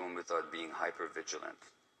in your room without being hyper-vigilant.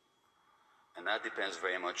 And that depends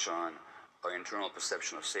very much on our internal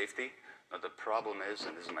perception of safety. Now the problem is,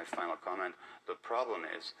 and this is my final comment, the problem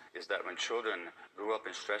is that when children grew up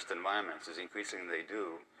in stressed environments, as increasingly they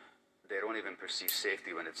do, they don't even perceive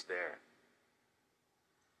safety when it's there.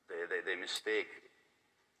 They mistake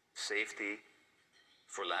safety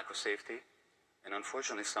for lack of safety, and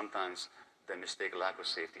unfortunately sometimes they mistake lack of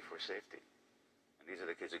safety for safety. And these are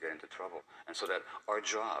the kids who get into trouble. And so that our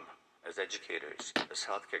job as educators, as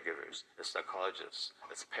healthcare givers, as psychologists,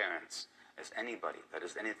 as parents, as anybody that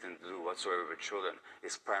has anything to do whatsoever with children,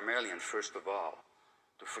 is primarily and first of all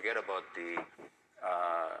to forget about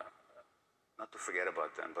not to forget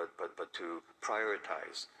about them, but to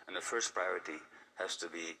prioritize. And the first priority has to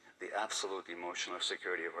be the absolute emotional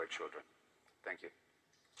security of our children. Thank you.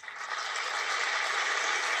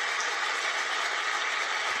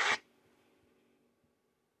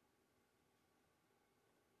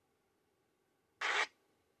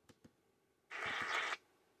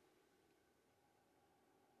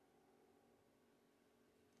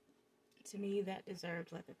 To me, that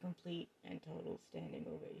deserves like a complete and total standing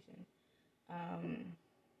ovation.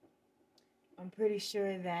 I'm pretty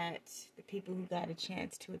sure that the people who got a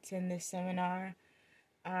chance to attend this seminar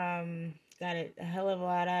got a hell of a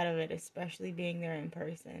lot out of it, especially being there in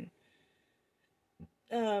person.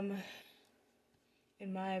 In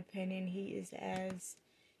my opinion, he is as,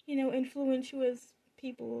 influential as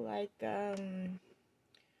people like,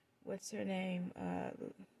 what's her name?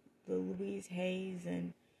 The Louise Hayes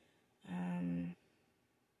and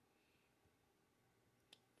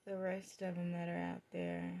the rest of them that are out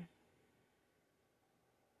there.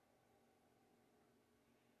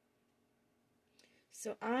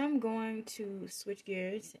 So I'm going to switch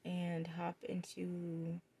gears and hop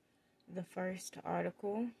into the first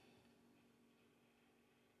article.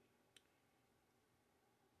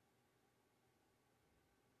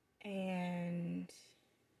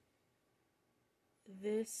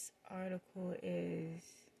 this article is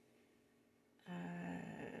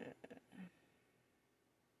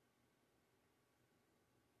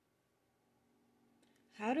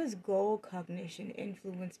how does goal cognition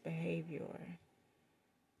influence behavior?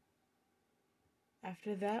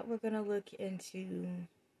 After that, we're going to look into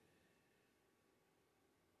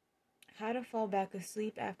how to fall back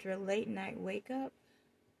asleep after a late night wake up.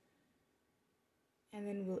 And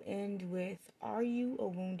then we'll end with, are you a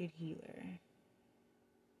wounded healer?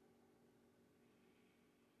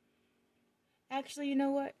 Actually, you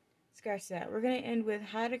know what? Scratch that. We're going to end with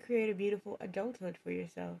how to create a beautiful adulthood for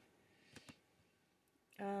yourself.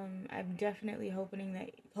 I'm definitely hoping,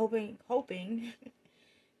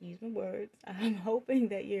 use my words. I'm hoping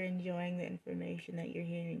that you're enjoying the information that you're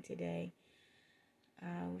hearing today.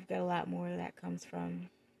 We've got a lot more that comes from.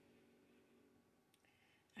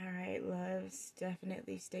 All right, loves,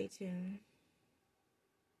 definitely stay tuned.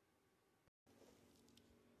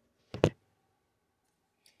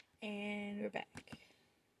 And we're back.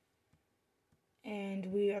 And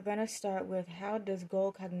we are going to start with, how does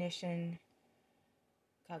goal cognition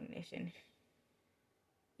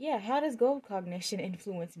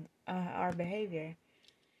influence our behavior?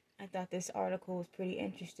 I thought this article was pretty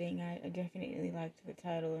interesting. I definitely liked the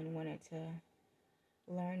title and wanted to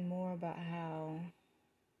learn more about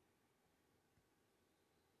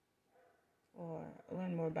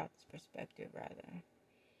this perspective, rather.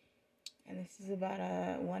 And this is about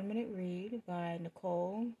a 1-minute read by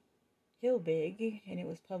Nicole Hilbig, and it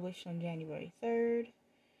was published on January 3rd.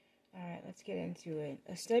 Alright, let's get into it.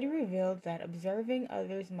 A study revealed that observing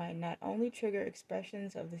others might not only trigger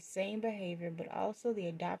expressions of the same behavior, but also the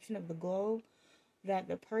adoption of the goal that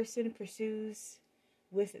the person pursues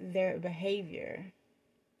with their behavior.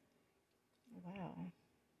 Wow.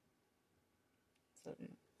 That's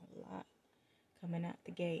a lot coming out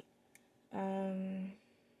the gate.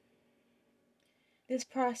 This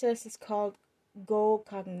process is called goal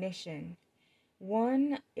cognition.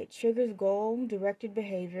 1, it triggers goal-directed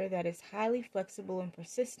behavior that is highly flexible and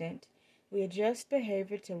persistent. We adjust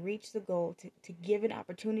behavior to reach the goal to given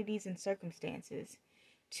opportunities and circumstances.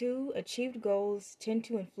 2, achieved goals tend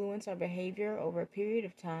to influence our behavior over a period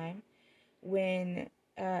of time. When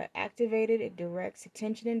activated, it directs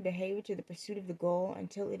attention and behavior to the pursuit of the goal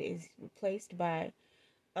until it is replaced by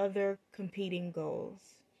other competing goals.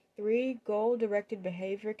 3, goal-directed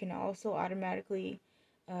behavior can automatically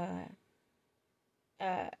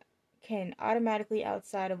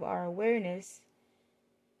outside of our awareness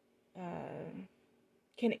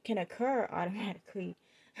can occur automatically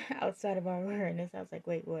outside of our awareness. I was like,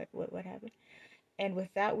 wait, what happened? And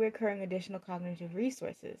without recurring additional cognitive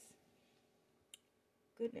resources.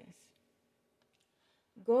 Goodness.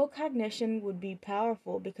 Goal cognition would be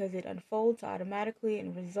powerful because it unfolds automatically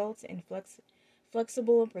and results in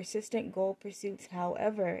flexible and persistent goal pursuits.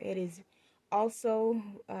 However, it is also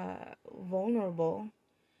vulnerable.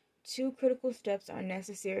 2 critical steps are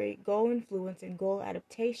necessary: goal influence and goal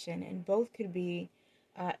adaptation, and both could be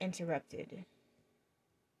interrupted.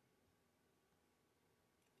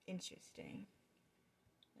 Interesting.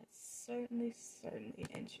 That's certainly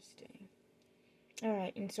interesting. All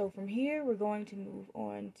right, and so from here, we're going to move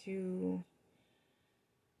on to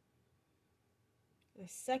the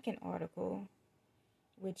second article,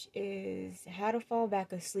 which is how to fall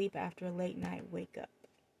back asleep after a late night wake up,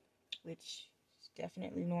 which is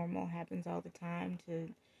definitely normal, happens all the time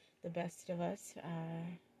to the best of us.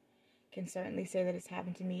 Can certainly say that it's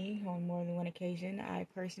happened to me on more than one occasion. I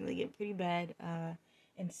personally get pretty bad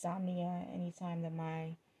insomnia anytime that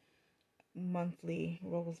my monthly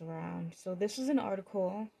rolls around. So this was an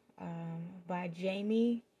article by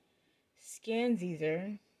Jamie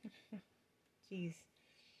Scanzizer. Jeez,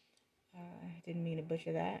 didn't mean to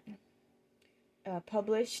butcher that.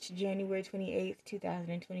 Published January 28th,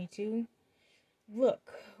 2022.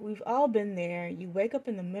 Look, we've all been there. You wake up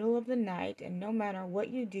in the middle of the night, and no matter what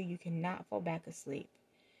you do, you cannot fall back asleep.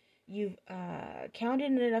 You've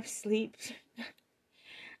counted enough sleep.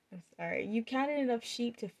 You counted enough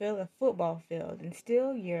sheep to fill a football field, and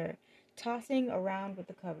still you're tossing around with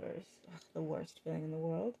the covers. Ugh, the worst feeling in the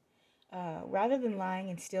world. Rather than lying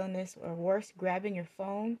in stillness, or worse, grabbing your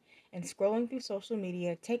phone and scrolling through social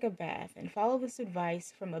media, take a bath and follow this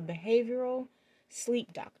advice from a behavioral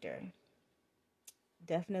sleep doctor.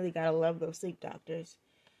 Definitely gotta love those sleep doctors.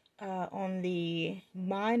 On the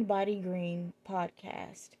Mind Body Green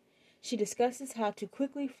podcast, she discusses how to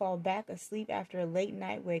quickly fall back asleep after a late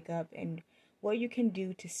night wake up and what you can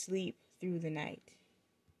do to sleep through the night.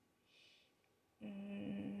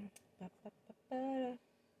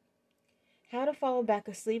 How to fall back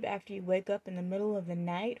asleep after you wake up in the middle of the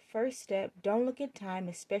night. First step, don't look at time,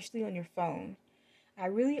 especially on your phone. I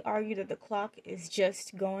really argue that the clock is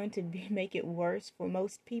just going to make it worse for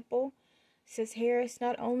most people. Says Harris,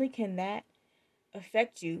 not only can that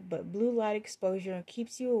affect you, but blue light exposure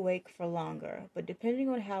keeps you awake for longer. But depending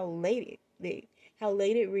on how late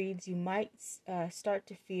it reads, you might start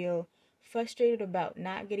to feel frustrated about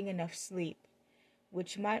not getting enough sleep,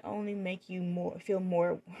 which might only make you feel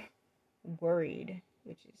more worried,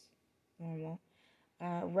 which is normal.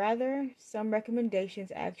 Rather, some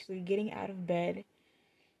recommendations actually getting out of bed.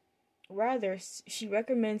 Rather, she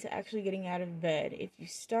recommends actually getting out of bed. If you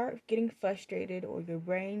start getting frustrated or your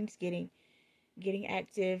brain's getting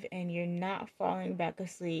active and you're not falling back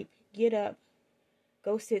asleep, get up,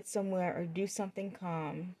 go sit somewhere or do something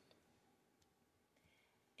calm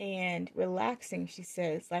and relaxing, she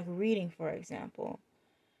says, like reading, for example.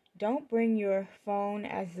 Don't bring your phone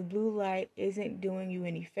as the blue light isn't doing you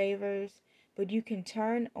any favors, but you can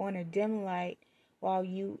turn on a dim light while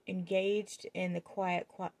you engaged in the quiet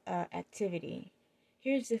activity.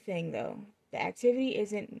 Here's the thing though, the activity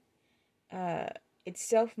isn't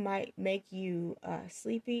itself might make you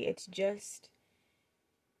sleepy. It just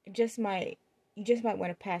might you just might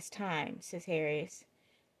want to pass time, says Harris.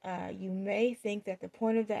 You may think that the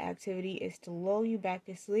point of the activity is to lull you back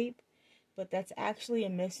to sleep, but that's actually a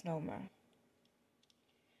misnomer.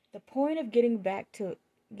 The point of getting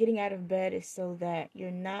out of bed is so that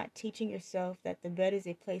you're not teaching yourself that the bed is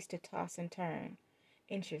a place to toss and turn.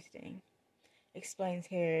 Interesting, explains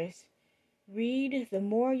Harris. Read, the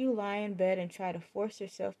more you lie in bed and try to force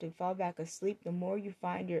yourself to fall back asleep, the more you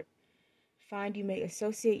find you may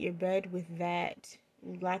associate your bed with that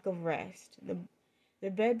lack of rest. The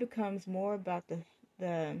bed becomes more about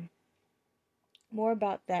the more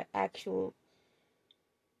about that actual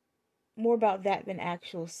more about that than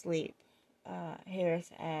actual sleep.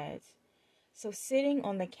 Harris adds. So sitting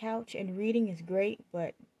on the couch and reading is great,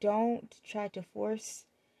 but don't try to force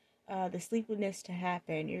the sleepiness to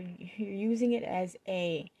happen. You're using it as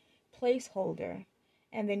a placeholder,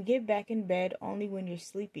 and then get back in bed only when you're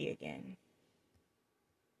sleepy again.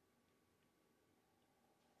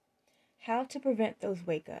 How to prevent those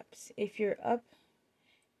wake ups? If you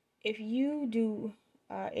do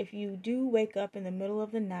wake up in the middle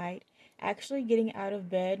of the night, actually getting out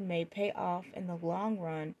of bed may pay off in the long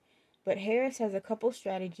run. But Harris has a couple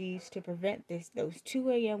strategies to prevent those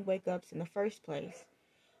 2 a.m. wake ups in the first place.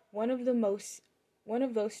 One of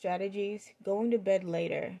those strategies, going to bed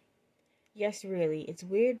later. Yes, really, it's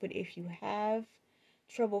weird, but if you have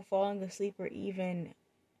trouble falling asleep or even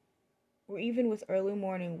with early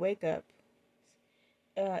morning wake up,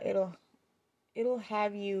 uh, it'll it'll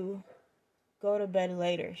have you go to bed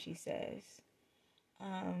later, she says.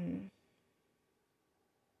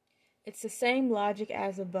 It's the same logic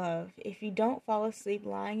as above. If you don't fall asleep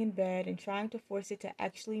lying in bed and trying to force it to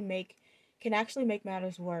can actually make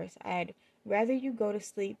matters worse. I'd rather you go to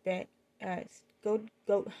sleep I'd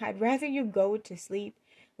rather you go to sleep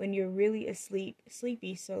when you're really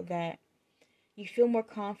sleepy so that you feel more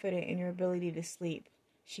confident in your ability to sleep,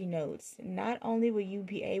 she notes. Not only will you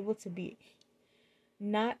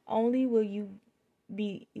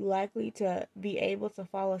be likely to be able to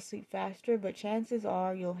fall asleep faster, but chances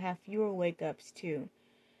are you'll have fewer wake-ups too.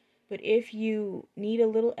 But if you need a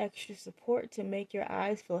little extra support to make your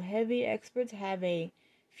eyes feel heavy, experts have a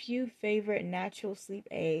few favorite natural sleep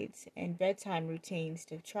aids and bedtime routines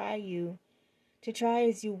to try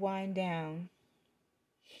as you wind down.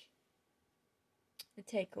 The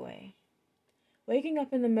takeaway. Waking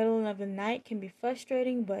up in the middle of the night can be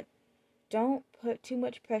frustrating, but don't put too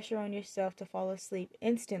much pressure on yourself to fall asleep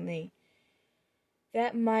instantly.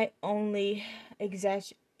 That might only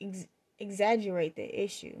exaggerate the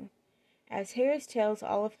issue. As Harris tells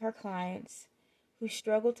all of her clients who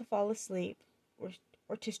struggle to fall asleep or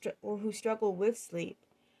who struggle with sleep,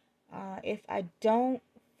 if I don't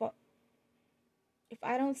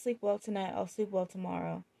sleep well tonight, I'll sleep well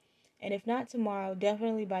tomorrow, and if not tomorrow,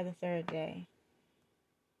 definitely by the third day.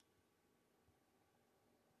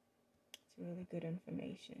 It's really good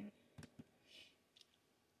information.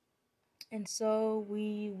 And so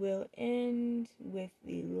we will end with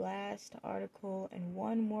the last article and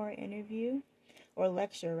one more interview, or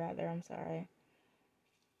lecture rather, I'm sorry.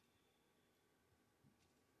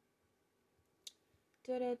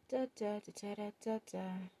 It's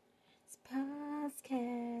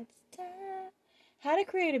podcast time. How to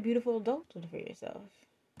create a beautiful adulthood for yourself.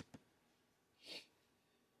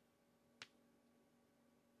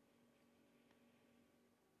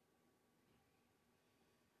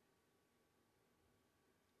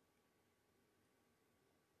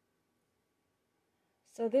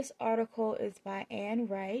 So this article is by Anne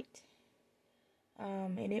Wright,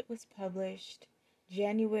 and it was published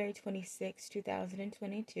January 26,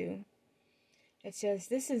 2022. It says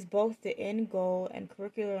this is both the end goal and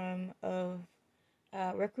curriculum of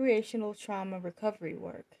recreational trauma recovery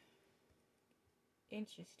work.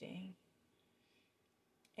 Interesting.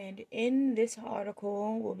 And in this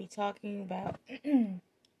article, we'll be talking about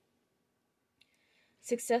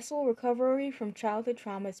successful recovery from childhood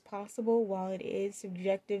trauma is possible while it is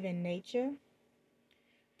subjective in nature.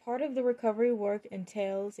 Part of the recovery work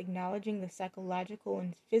entails acknowledging the psychological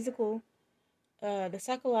and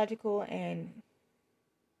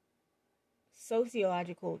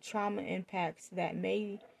sociological trauma impacts that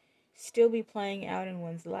may still be playing out in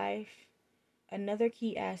one's life. Another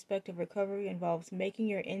key aspect of recovery involves matching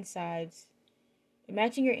your insides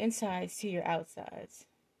to your outsides.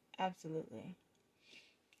 Absolutely.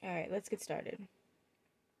 All right, let's get started.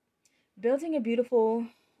 Building a beautiful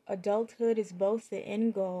adulthood is both the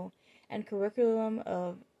end goal and curriculum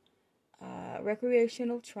of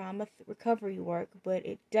recreational trauma recovery work, but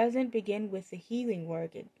it doesn't begin with the healing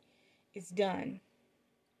work. It's done.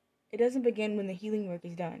 It doesn't begin when the healing work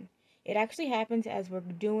is done. It actually happens as we're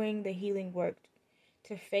doing the healing work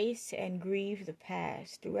to face and grieve the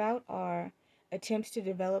past. Throughout our attempts to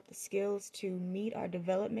develop the skills to meet our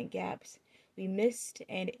development gaps, we missed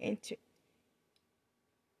and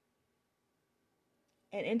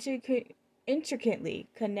intricately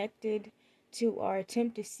connected to our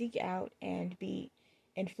attempt to seek out and be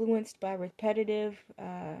influenced by repetitive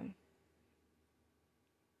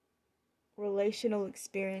relational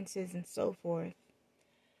experiences and so forth.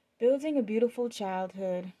 Building a beautiful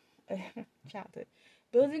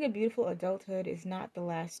Building a beautiful adulthood is not the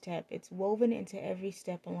last step. It's woven into every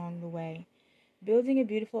step along the way. Building a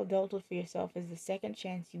beautiful adulthood for yourself is the second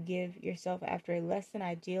chance you give yourself after a less than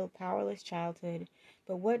ideal, powerless childhood.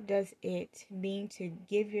 But what does it mean to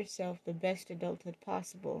give yourself the best adulthood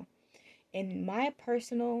possible? In my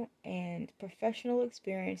personal and professional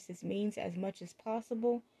experience, this means as much as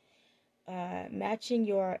possible matching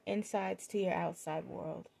your insides to your outside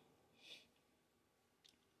world.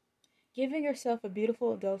 Giving yourself a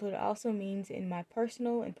beautiful adulthood also means, in my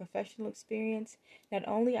personal and professional experience, not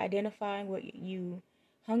only identifying what you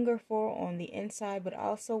hunger for on the inside, but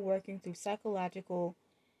also working through psychological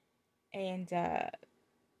and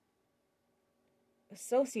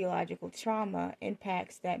sociological trauma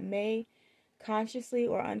impacts that may consciously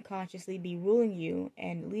or unconsciously be ruling you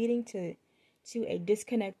and leading to a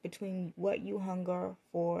disconnect between what you hunger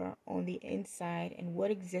for on the inside and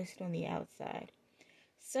what exists on the outside.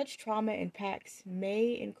 Such trauma impacts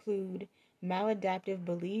may include maladaptive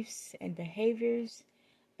beliefs and behaviors,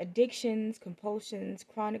 addictions, compulsions,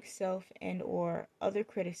 chronic self and or other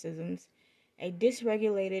criticisms, a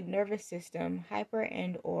dysregulated nervous system, hyper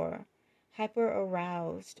and or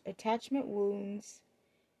hyper-aroused, attachment wounds,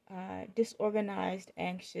 disorganized,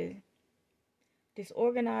 anxious,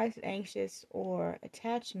 or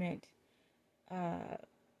attachment,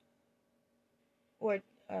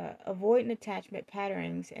 avoidant attachment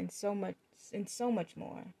patterns, and so much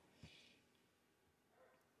more.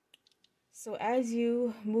 So as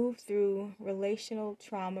you move through relational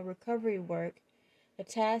trauma recovery work, the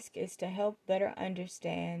task is to help better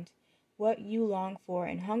understand what you long for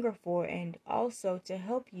and hunger for, and also to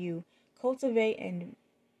help you cultivate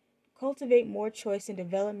more choice and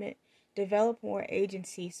develop more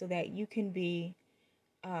agency so that you can be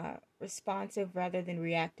responsive rather than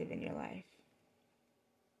reactive in your life.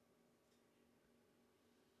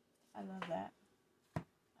 I love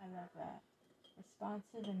that.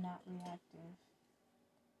 Responsive and not reactive.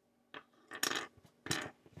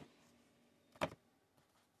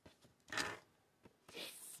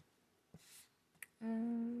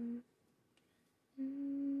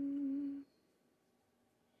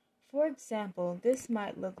 For example, this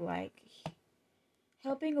might look like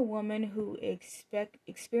helping a woman who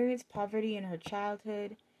experienced poverty in her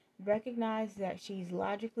childhood recognize that she's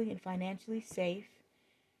logically and financially safe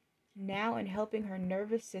now, and helping her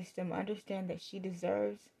nervous system understand that she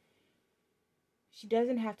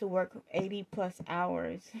doesn't have to work 80 plus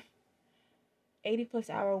hour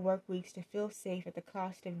work weeks to feel safe at the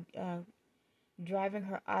cost of driving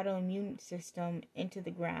her autoimmune system into the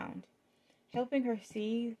ground. Helping her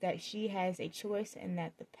see that she has a choice and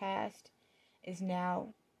that the past is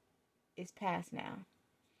past now.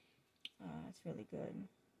 It's really good.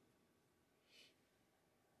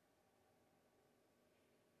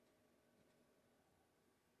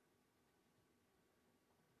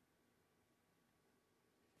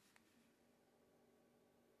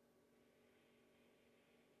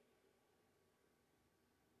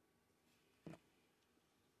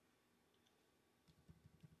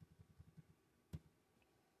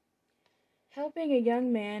 Helping a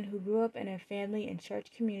young man who grew up in a family and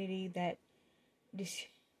church community that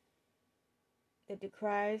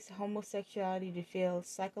decries homosexuality to feel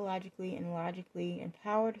psychologically and logically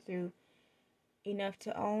empowered through enough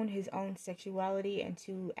to own his own sexuality and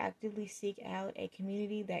to actively seek out a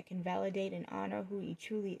community that can validate and honor who he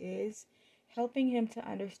truly is, helping him to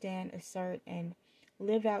understand, assert, and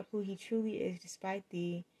live out who he truly is despite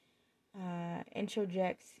the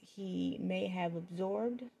introjects he may have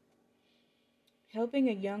absorbed. Helping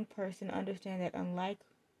a young person understand that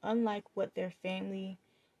unlike what their family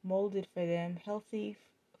molded for them, healthy,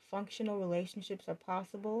 functional relationships are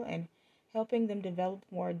possible, and helping them develop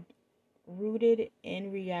more rooted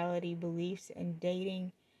in reality beliefs in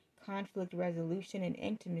dating, conflict resolution, and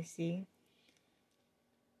intimacy,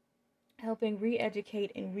 helping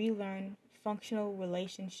re-educate and relearn functional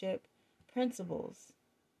relationship principles.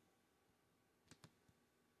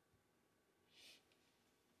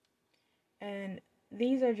 And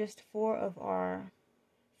these are just four of our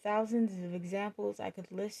thousands of examples I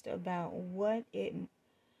could list about what it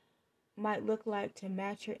might look like to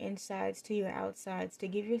match your insides to your outsides, to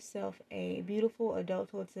give yourself a beautiful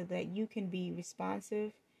adulthood so that you can be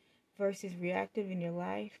responsive versus reactive in your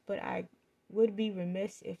life. But I would be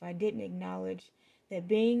remiss if I didn't acknowledge that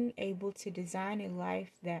being able to design a life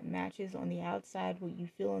that matches on the outside what you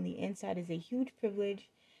feel on the inside is a huge privilege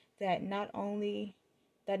that not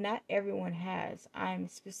everyone has. I'm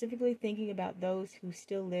specifically thinking about those who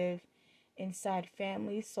still live inside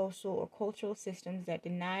families, social, or cultural systems that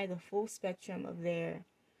deny the full spectrum of their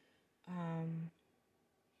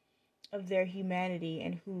humanity,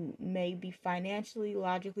 and who may be financially,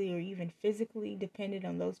 logically, or even physically dependent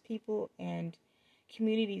on those people and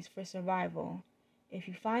communities for survival. If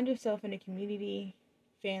you find yourself in a community,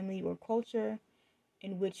 family, or culture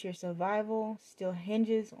in which your survival still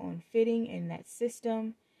hinges on fitting in that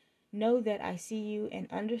system, know that I see you and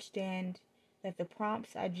understand that the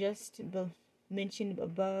prompts I just mentioned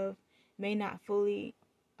above may not fully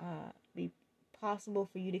be possible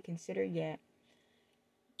for you to consider yet.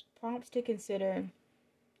 Prompts to consider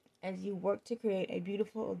as you work to create a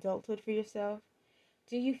beautiful adulthood for yourself.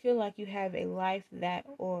 Do you feel like you have a life that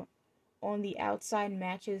or on the outside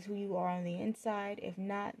matches who you are on the inside? If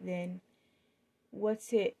not, then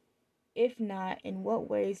what's it? If not, in what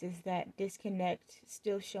ways is that disconnect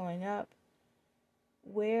still showing up?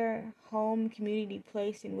 Where, home, community,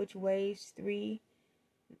 place, in which ways? Three,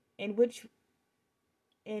 in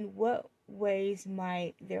what ways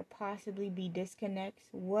might there possibly be disconnects?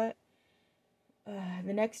 The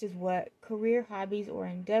next is what? Career, hobbies, or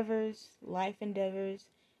endeavors, life endeavors.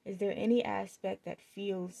 Is there any aspect that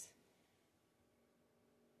feels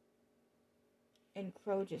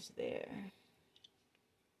encroaches there?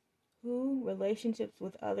 Who, relationships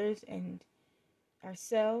with others and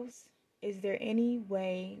ourselves? Is there any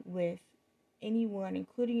way with anyone,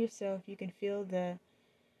 including yourself, you can feel the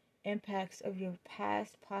impacts of your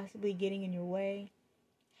past possibly getting in your way?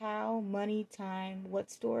 How, money, time,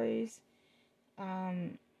 what stories,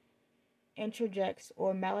 introjects,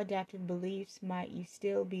 or maladaptive beliefs might you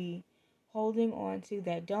still be holding on to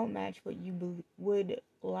that don't match what you would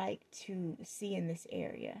like to see in this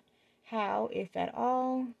area? How, if at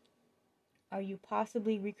all, are you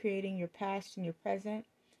possibly recreating your past in your present?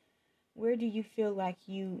 Where do you feel like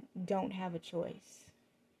you don't have a choice?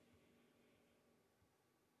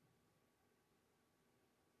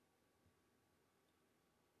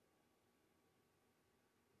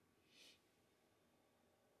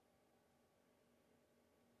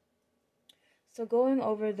 So going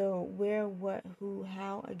over the where, what, who,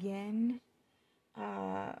 how again.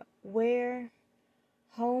 Where,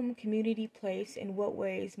 home, community, place, in what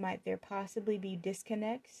ways might there possibly be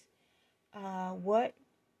disconnects? What,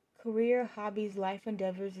 career, hobbies, life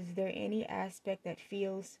endeavors, is there any aspect that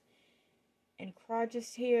feels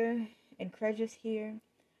incredulous here?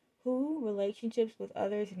 Who, relationships with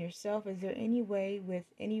others and yourself, is there any way with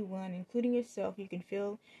anyone, including yourself, you can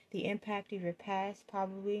feel the impact of your past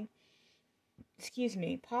possibly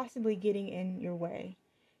getting in your way?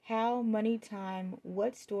 How, money, time,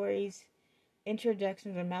 what stories,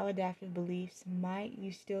 introductions, or maladaptive beliefs might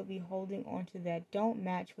you still be holding on to that don't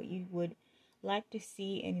match what you would like to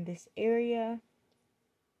see in this area?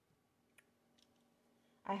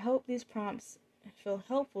 I hope these prompts feel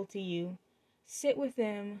helpful to you. Sit with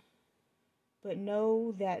them, but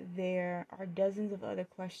know that there are dozens of other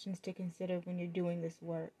questions to consider when you're doing this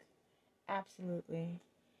work. Absolutely.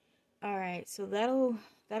 All right, so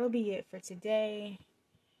that'll be it for today.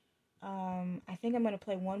 I think I'm gonna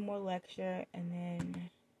play one more lecture and then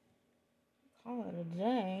call it a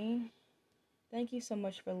day. Thank you so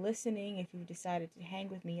much for listening. If you've decided to hang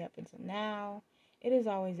with me up until now, it is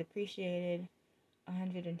always appreciated.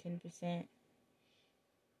 110%.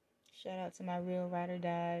 Shout out to my real ride or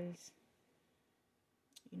dies.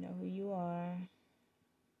 You know who you are.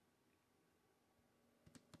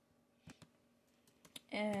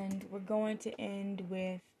 And we're going to end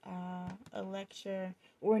with a lecture,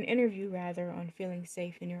 or an interview rather, on feeling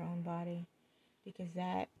safe in your own body, because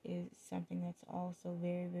that is something that's also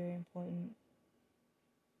very, very important.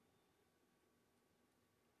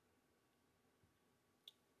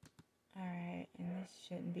 Alright, and this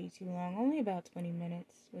shouldn't be too long. Only about 20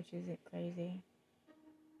 minutes, which isn't crazy.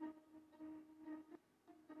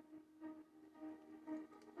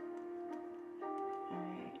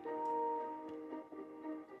 Alright.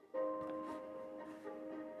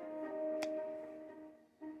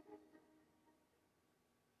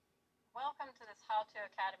 Welcome to this How To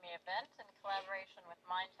Academy event in collaboration with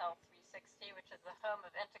Mind Health 360, which is the home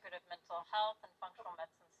of integrative mental health and functional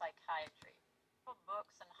medicine psychiatry,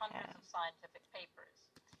 books and hundreds of scientific papers.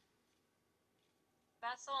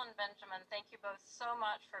 Bessel and Benjamin, thank you both so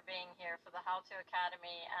much for being here for the How To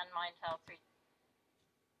Academy and Mind Health 360.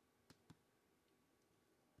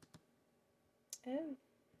 Oh.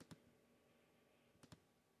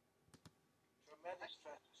 Traumatic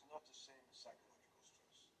stress is not the same as psychological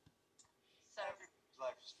stress. So everyone's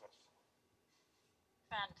life is stressful.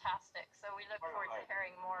 Fantastic. So we look forward to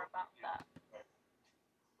hearing more about that.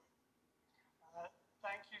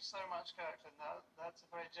 Thank you so much, Kirkland. That's a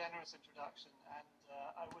very generous introduction, and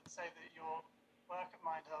I would say that your work at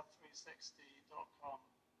mindhealth360.com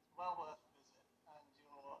is well worth a visit, and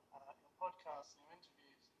your podcasts and your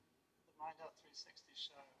interviews, the Mind Health 360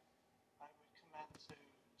 show, I would commend to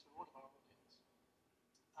all of our audience.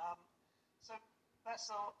 So,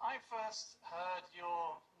 Bessel, I first heard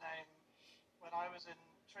your name when I was in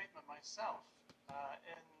treatment myself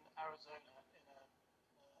in Arizona in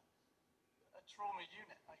a trauma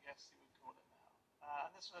unit, I guess you would call it now.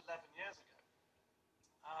 And this was 11 years ago.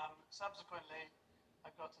 Subsequently, I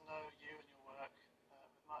got to know you and your work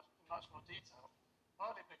with much more detail,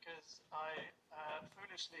 partly because I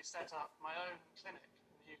foolishly set up my own clinic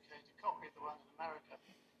in the UK to copy the one in America,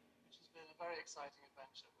 which has been a very exciting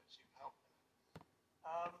adventure, which you've helped with.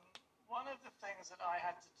 One of the things that I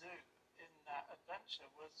had to do in that adventure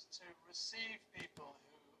was to receive people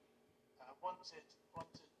who wanted to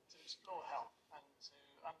explore health and to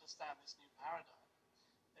understand this new paradigm.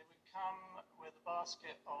 They would come with a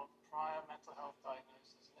basket of prior mental health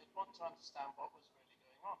diagnoses, and they'd want to understand what was really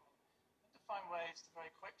going on, and to find ways to very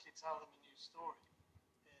quickly tell them a new story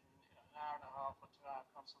in an hour and a half or 2 hour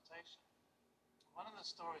consultation. One of the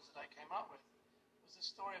stories that I came up with was a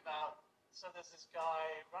story about, so there's this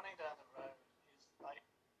guy running down the road, he's like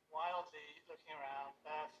wildly looking around,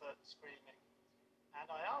 barefoot, screaming, and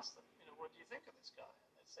I asked them, what do you think of this guy?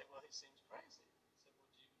 And they'd say, well, he seems crazy. I said,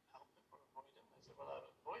 would you help him or avoid him? They said, well, I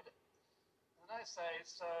would avoid him. And then I say,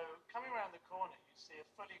 so coming around the corner, you see a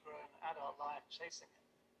fully grown adult lion chasing him.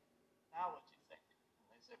 Now what do you think?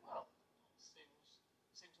 And they said, well, it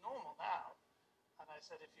seems normal now. And I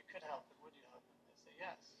said, if you could help him, would you help him? They say,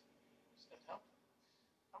 yes. I said, help him.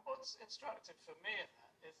 And what's instructive for me in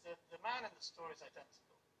that is that the man in the story is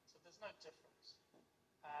identical. So there's no difference.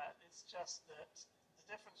 It's just that the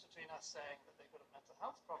difference between us saying that they've got a mental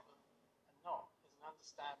health problem and not is an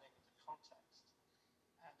understanding of the context.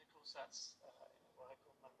 And of course that's what I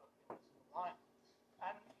call my book, The Invisible Lion.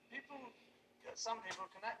 And some people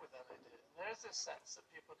connect with that idea. And there is this sense that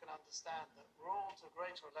people can understand that we're all, to a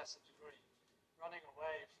greater or lesser degree, running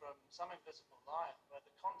away from some invisible lion where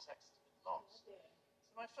the context has been lost. So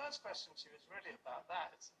my first question to you is really about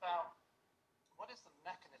that. It's about what is the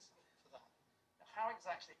mechanism for that? How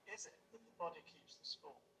exactly is it that the body keeps the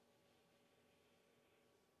score?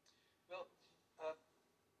 Well,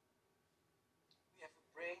 we have a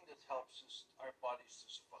brain that helps our bodies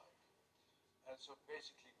to survive. And so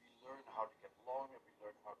basically we learn how to get along, and we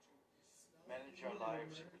learn how to manage our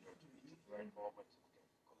lives, and we learn to meet at the right moment and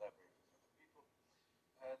collaborate with other people.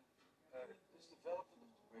 And this development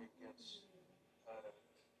of the brain can be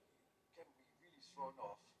really thrown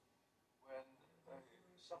off when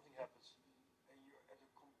something happens and you're at a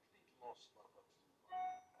complete loss about what to do.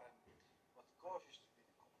 And what causes you to be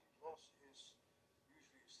in a complete loss is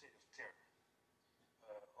usually a state of terror,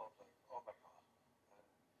 of like, oh my God, and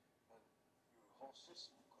your whole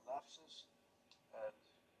system collapses. And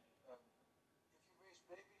if you raise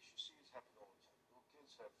babies, you see it happen all the time. Little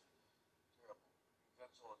kids have terrible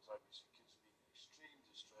events all the time. You see kids being in extreme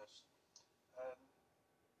distress. And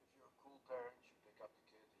if you're a cool parent, you pick up the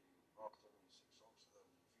kid, and you rock them, and you sing songs to them,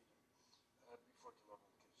 and you feed them. And before too long,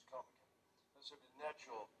 the kid is calm again. so the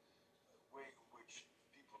natural way in which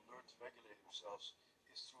people learn to regulate themselves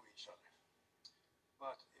is through each other.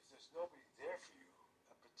 But if there's nobody there for you,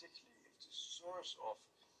 and particularly if the source of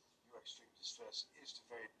your extreme distress is the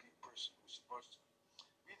very person who's supposed to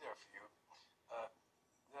be there for you,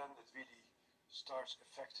 then it really starts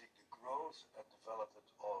affecting the growth and development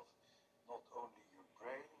of not only your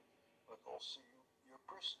brain, but also your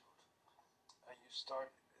personhood. And you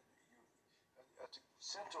start, at the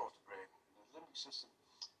center of the brain, the limbic system,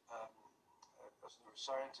 as a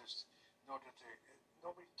neuroscientist, know that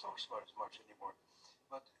nobody talks about it much anymore.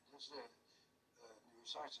 But there's a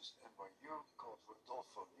neuroscientist at NYU called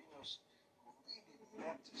Rodolfo Linus who really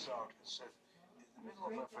mapped this out and said, in the middle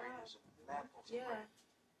of our brain is a map of the brain.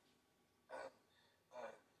 And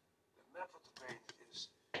the map of the brain is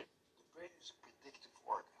a predictive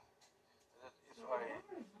organ. And that if I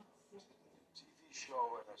did a TV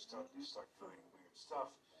show and I start doing weird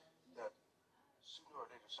stuff, that sooner or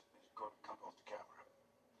later somebody's going to cut off the camera.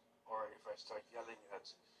 Or if I start yelling at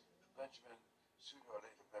Benjamin, sooner or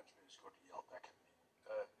later Benjamin is going to yell back at me.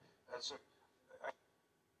 And so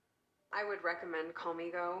I would recommend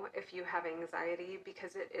Calmigo if you have anxiety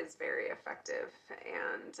because it is very effective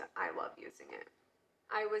and I love using it.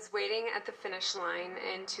 I was waiting at the finish line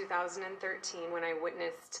in 2013 when I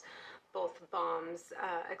witnessed both bombs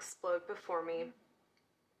explode before me.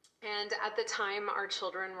 And at the time, our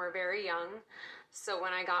children were very young. So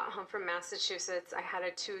when I got home from Massachusetts, I had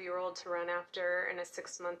a 2-year-old to run after and a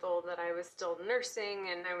 6-month-old that I was still nursing,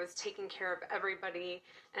 and I was taking care of everybody,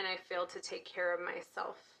 and I failed to take care of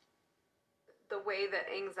myself. The way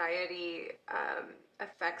that anxiety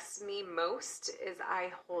affects me most is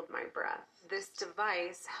I hold my breath. This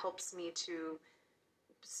device helps me to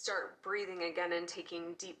start breathing again and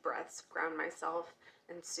taking deep breaths, ground myself,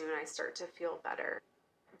 and soon I start to feel better.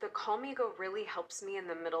 The Calmigo really helps me in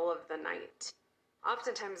the middle of the night.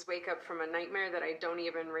 Oftentimes wake up from a nightmare that I don't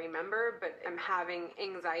even remember, but I'm having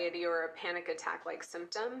anxiety or a panic attack like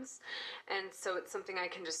symptoms. And so it's something I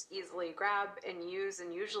can just easily grab and use,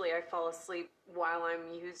 and usually I fall asleep while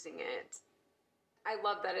I'm using it. I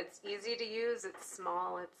love that it's easy to use, it's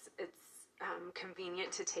small, it's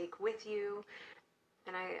convenient to take with you,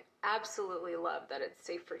 and I absolutely love that it's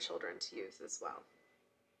safe for children to use as well.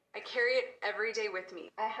 I carry it every day with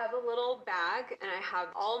me. I have a little bag and I have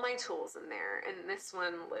all my tools in there, and this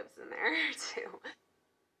one lives in there too.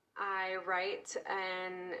 I write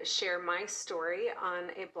and share my story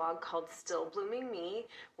on a blog called Still Blooming Me,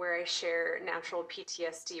 where I share natural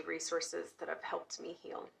PTSD resources that have helped me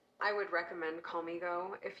heal. I would recommend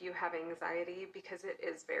Calmigo if you have anxiety because it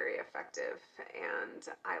is very effective and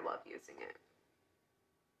I love using it.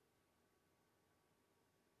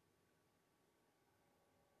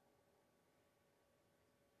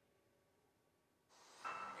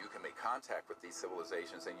 You can make contact with these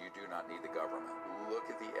civilizations and you do not need the government. Look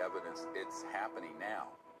at the evidence. It's happening now.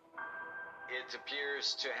 It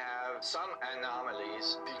appears to have some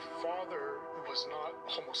anomalies. The father was not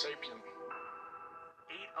Homo sapien.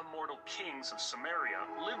 8 immortal kings of Sumeria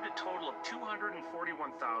lived a total of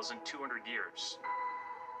 241,200 years.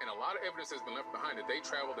 And a lot of evidence has been left behind that they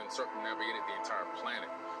traveled and circumnavigated the entire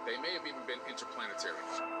planet. They may have even been interplanetary.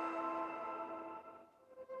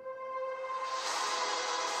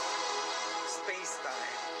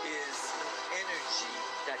 Space-time is an energy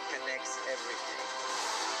that connects everything.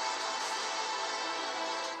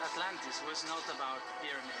 Atlantis was not about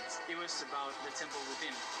pyramids, it was about the temple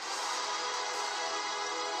within.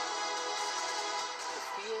 The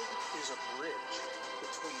field is a bridge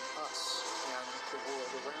between us and the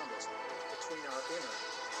world around us, between our inner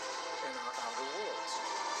and our outer worlds.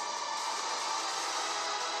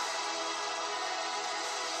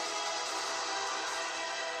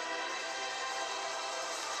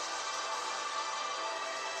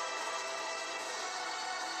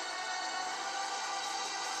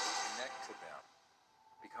 Connect to them.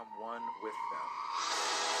 Become one with them.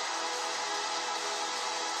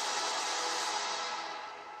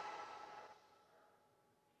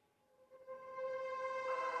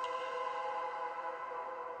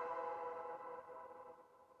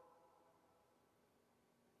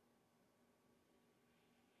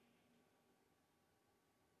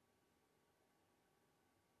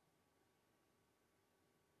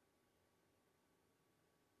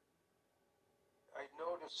 I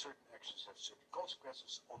know that certain actions have certain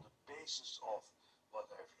consequences on the basis of what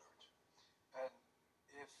I've learned. And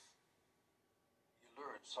if you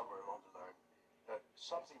learn somewhere along the line that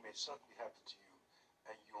something may suddenly happen to you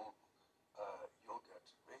and you'll get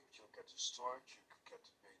raped, you'll get destroyed, you could get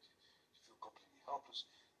made to feel completely helpless,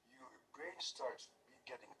 your brain starts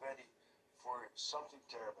getting ready for something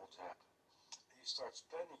terrible to happen. you start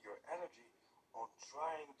spending your energy on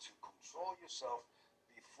trying to control yourself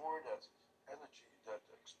before that energy, that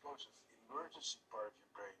explosive emergency part of your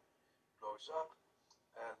brain blows up,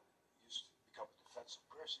 and you become a defensive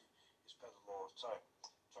person. You spend a lot of time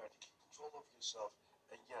trying to keep control of yourself,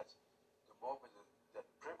 and yet the moment that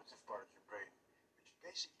primitive part of your brain, which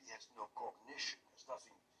basically has no cognition, has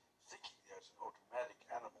nothing thinking, there's an automatic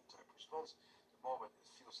animal type response, the moment it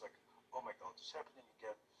feels like, oh my god, it's happening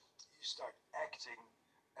again, you start acting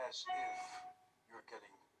as if you're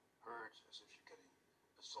getting hurt, as if you're getting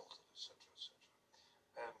assaulted, etc., etc.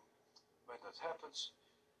 And when that happens,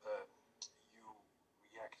 you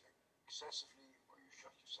react excessively, or you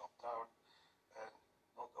shut yourself down, and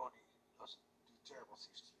not only does it do terrible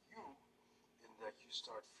things to you, in that you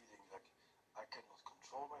start feeling like, I cannot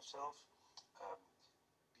control myself,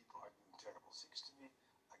 people are doing terrible things to me,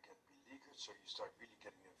 I get beleaguered, so you start really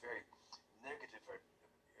getting a very negative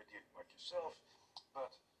idea about yourself,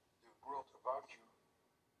 but the world about you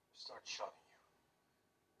starts shunning you,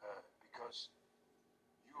 because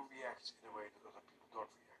you react in a way that other people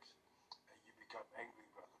don't react, and you become angry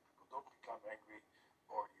when other people don't become angry,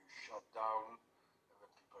 or you shut down, and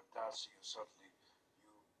when people are dancing, and suddenly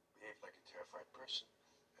you behave like a terrified person,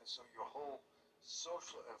 and so your whole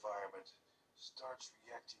social environment starts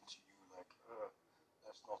reacting to you like,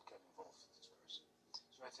 let's not get involved with this person.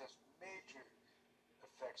 So it has major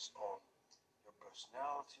effects on your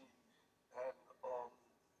personality and on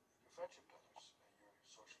your friendship patterns and your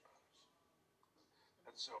social patterns.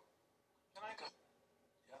 And so, Can I just,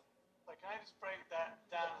 yeah, can I just break that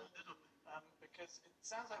down a little bit? Because it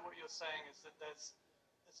sounds like what you're saying is that there's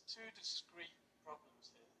two discrete problems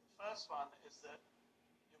here. The first one is that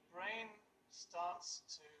your brain starts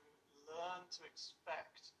to learn to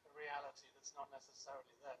expect a reality that's not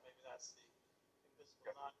necessarily there. Maybe that's the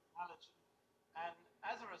invisible line analogy. And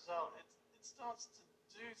as a result, it starts to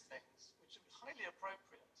do things which would be highly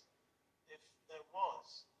appropriate if there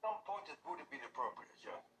was. At some point it would have been appropriate,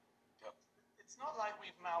 yeah. It's not like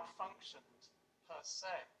we've malfunctioned per se,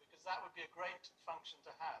 because that would be a great function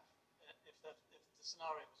to have if the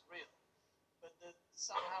scenario was real. But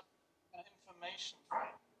somehow information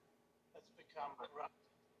flow has become corrupted.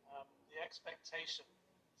 The expectation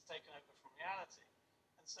is taken over from reality.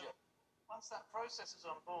 And so once that process is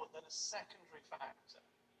on board, then a secondary factor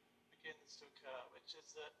begins to occur, which is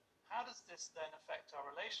that how does this then affect our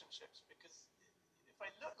relationships? Because if I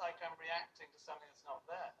look like I'm reacting to something that's not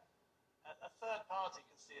there, a third party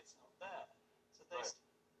can see it's not there. So they see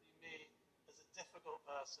me as a difficult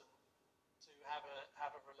person to have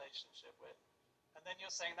a relationship with. And then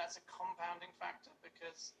you're saying that's a compounding factor,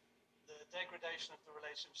 because the degradation of the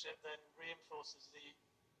relationship then reinforces the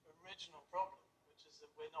original problem, which is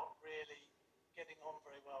that we're not really getting on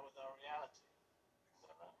very well with our reality. Is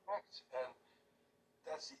that right? Correct. And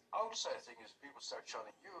that's the outside thing, is people start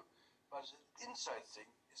shunning you, but the inside thing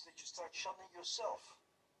is that you start shunning yourself.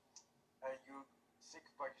 And you think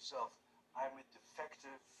about yourself, I'm a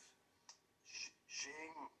defective,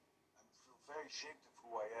 shame, I feel very ashamed of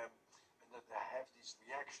who I am, and that I have these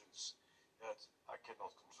reactions that I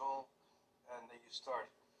cannot control, and then you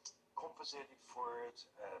start compensating for it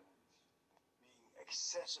and being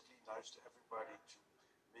excessively nice to everybody to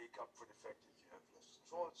make up for the fact that you have lost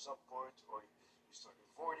control at some point, or you start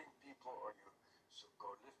avoiding people, or you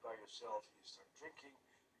go live by yourself, and you start drinking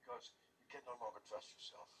because you can no longer trust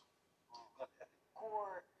yourself. But at the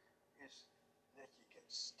core is that you get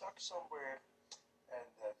stuck somewhere, and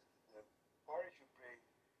that the part of your brain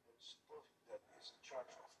that is in charge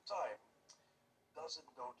of time doesn't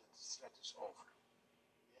know that the threat is over.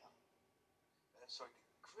 Yeah. And so the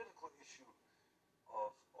critical issue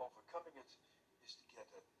of overcoming it is to get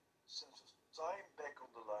a sense of time back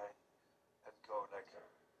on the line and go like,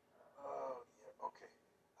 oh yeah, okay,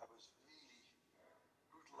 I was really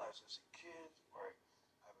brutalized as a kid, or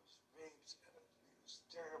I was raped, and it was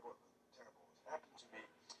terrible what happened to me,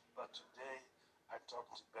 but today I'm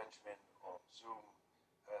talking to Benjamin on Zoom,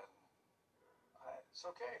 and it's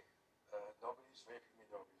okay. Nobody's raping me,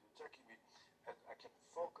 nobody's attacking me, and I can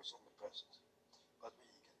focus on the present. But when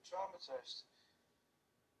you get traumatized,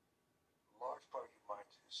 a large part of your mind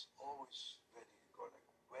is always ready to go like,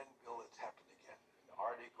 when will it happen again? And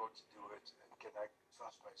are they going to do it? And can I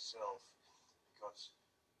trust myself? Because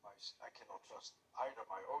I cannot trust either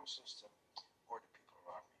my own system or the people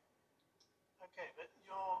around me. Okay, but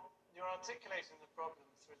you're articulating the problem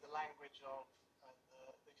through the language of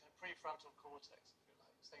the kind of prefrontal cortex, if you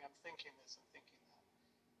like, saying I'm thinking this, I'm thinking that,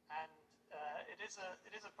 and it is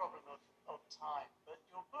a problem of time. But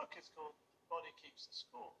your book is called Body Keeps the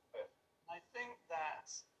Score. I think that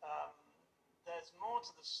there's more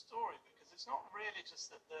to the story, because it's not really just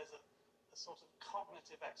that there's a sort of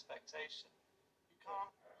cognitive expectation. You can't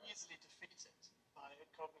easily defeat it by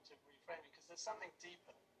cognitive reframing because there's something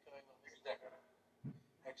deeper going on.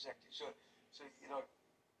 Exactly. So you know,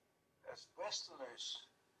 as Westerners,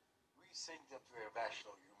 we think that we're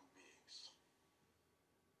rational human beings.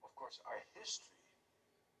 Of course, our history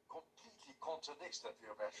completely contradicts that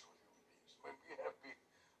we're rational human beings. When we have been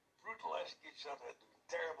brutalizing each other and doing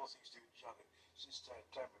terrible things to each other since time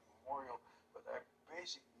immemorial, but our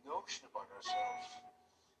basic notion about ourselves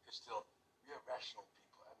is still we are rational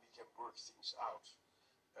people and we can work things out,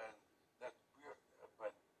 and that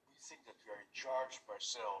when we think that we are in charge of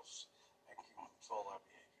ourselves and can control our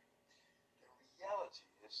behavior. The reality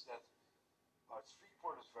is that about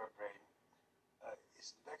 3/4 of our brain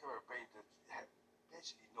is in the back of our brain that we have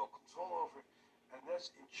basically no control over, and that's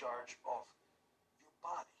in charge of your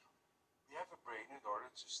body. We have a brain in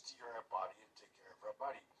order to steer our body and take care of our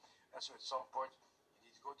body. And so at some point, you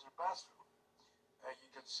need to go to the bathroom. And you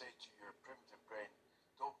can say to your primitive brain,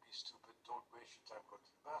 don't be stupid, don't waste your time going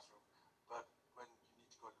to the bathroom. But when you need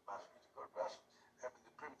to go to the bathroom, you need to go to the bathroom. And when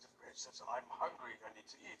the primitive brain says, I'm hungry, I need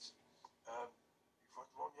to eat, before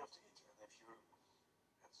the long you have to eat. And if you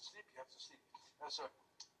have to sleep, you have to sleep.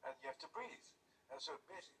 And you have to breathe. And so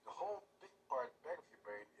basically the whole big part back of your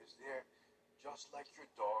brain is there just like your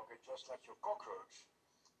dog and just like your cockroach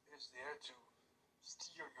is there to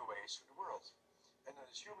steer your ways through the world. And then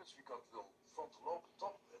as humans we got a little frontal lobe on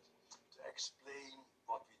top of it to explain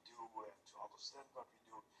what we do and to understand what we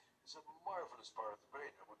do. It's a marvelous part of the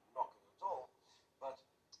brain. I wouldn't knock it at all. But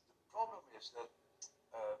the problem is that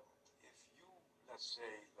if you, let's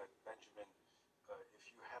say, like Benjamin, if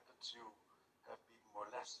you happen to have been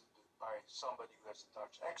molested by somebody who has a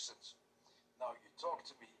Dutch accent, now you talk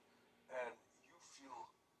to me and you feel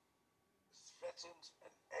threatened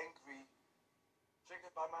and angry,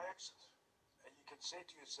 triggered by my accent. And you can say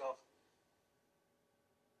to yourself,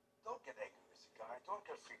 don't get angry with the guy, don't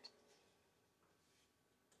get freaked.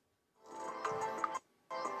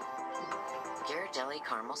 Ghirardelli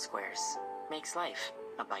Caramel Squares makes life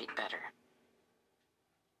a bite better.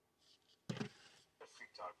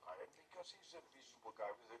 Freaked out by him because he's a reasonable guy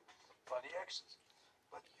with a funny accent.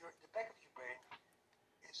 But the back of your brain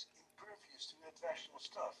is impervious to that rational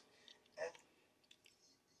stuff. And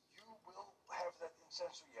you will have that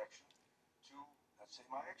intense reaction to, let's say,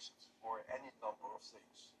 my accent or any number of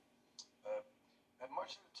things. And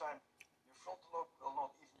much of the time, your frontal lobe will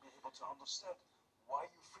not even be able to understand why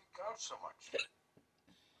you freak out so much.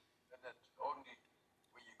 And that only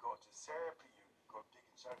when you go to therapy, you go dig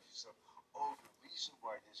inside of yourself, oh, the reason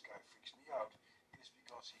why this guy freaks me out is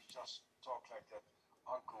because he just talked like that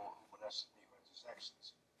uncle who molested me with his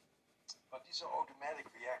accent. But these are automatic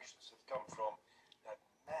reactions that come from that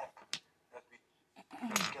map that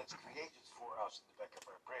gets created for us in the back of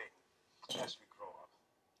our brain as we grow up.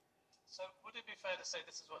 So would it be fair to say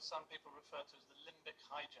this is what some people refer to as the limbic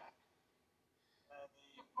hijack?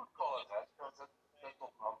 You could call it that, because that's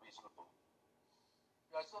not unreasonable.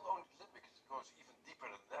 Yeah, it's not only limbic, it goes even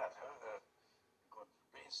deeper than that. You go to the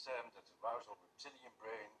brainstem, that's arousal reptilian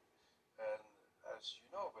brain, and as you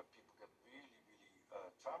know, when people get really, really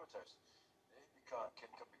traumatized, they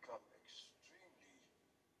can become extremely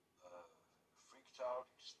freaked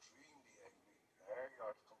out, extremely angry, very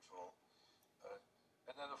out of control.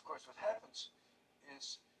 And then, of course, what happens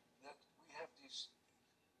is that we have these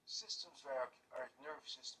systems where our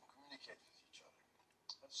nervous system communicates with each other.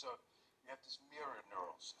 And so we have this mirror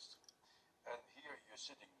neural system. And here you're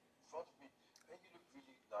sitting in front of me, and you look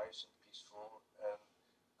really nice and peaceful. And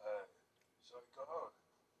so I go, oh,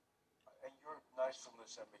 and your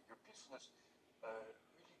nicefulness and your peacefulness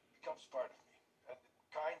really becomes part of me. And the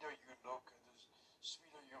kinder you look, and the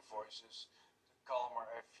sweeter your voice is, the calmer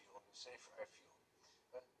I feel, and the safer I feel.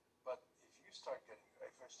 But if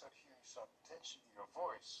I start hearing some tension in your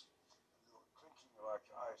voice, a little clinking around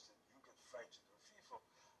your eyes, then you get frightened or fearful,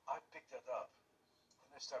 I pick that up.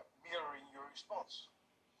 And I start mirroring your response.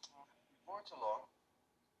 Before too long,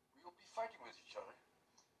 we will be fighting with each other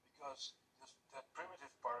because that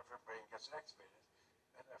primitive part of our brain gets activated,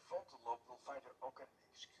 and our frontal lobe will find all kind of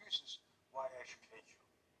excuses why I should hate you.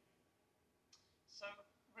 So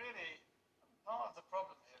really, part of the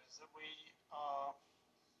problem here is that we are,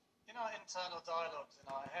 in our internal dialogues in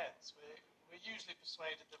our heads, we're usually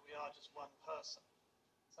persuaded that we are just one person.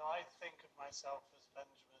 So I think of myself as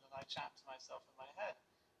Benjamin and I chat to myself in my head.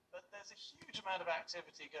 But there's a huge amount of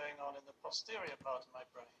activity going on in the posterior part of my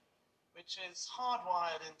brain, which is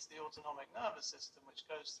hardwired into the autonomic nervous system, which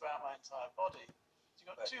goes throughout my entire body. So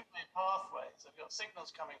you've got two main pathways. I've got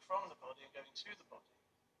signals coming from the body and going to the body.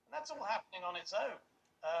 And that's all happening on its own.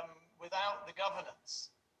 without the governance,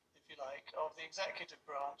 if you like, of the executive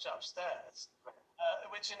branch upstairs,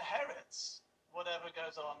 which inherits whatever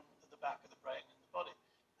goes on at the back of the brain in the body.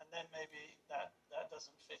 And then maybe that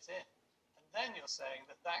doesn't fit in. And then you're saying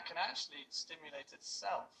that can actually stimulate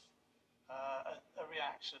itself a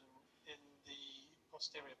reaction in the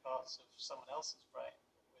posterior parts of someone else's brain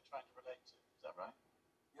that we're trying to relate to. Is that right?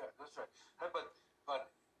 Yeah, that's right. But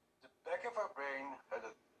the back of our brain,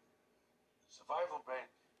 the survival brain,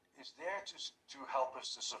 is there to help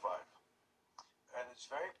us to survive. And it's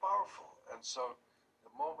very powerful. And so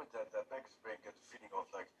the moment that back of the brain gets the feeling of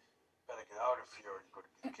like, better get out of here or you're going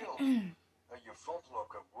to get killed, your frontal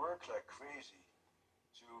lobe can work like crazy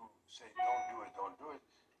to say, don't do it.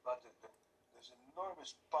 But there's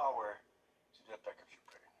enormous power to that back of your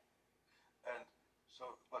brain. And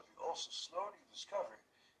so what we also slowly discover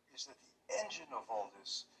is that the engine of all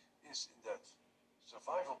this is in that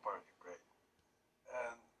survival part of your brain.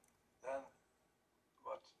 And then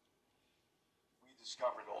what we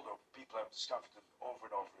discovered, although people have discovered it over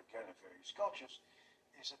and over again in various cultures,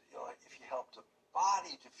 is that if you help the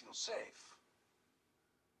body to feel safe,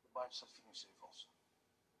 the mind starts feeling safe also.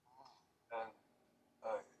 And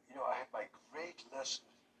I had my great lesson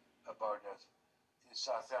about that in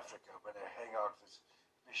South Africa when I hang out with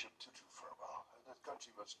Bishop Tutu for a while. And that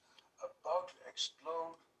country was about to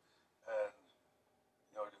explode, and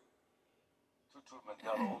the Tutu,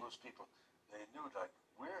 Mandela, all those people, they knew like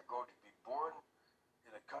we're going to be born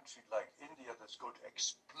in a country like India that's going to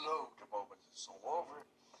explode the moment it's all over.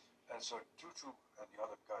 And so Tutu and the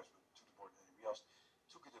other guys, Tutu more than anybody else,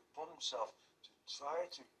 took it upon himself to try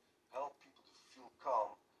to help people to feel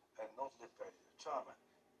calm and not live by the trauma.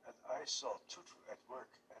 And I saw Tutu at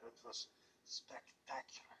work, and it was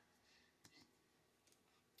spectacular.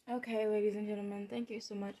 Okay, ladies and gentlemen, thank you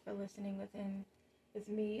so much for listening with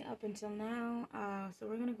me up until now. So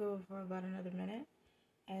we're gonna go for about another minute,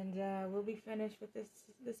 and we'll be finished with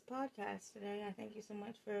this podcast today. I thank you so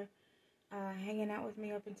much for hanging out with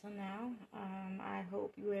me up until now. I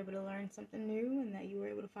hope you were able to learn something new and that you were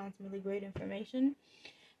able to find some really great information.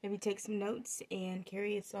 Maybe take some notes and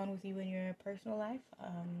carry it on with you in your personal life.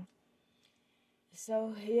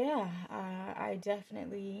 I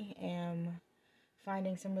definitely am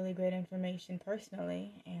finding some really great information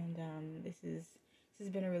personally, and this has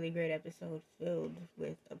been a really great episode filled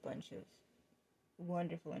with a bunch of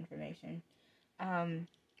wonderful information.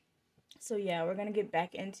 We're gonna get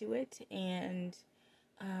back into it, and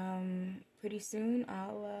pretty soon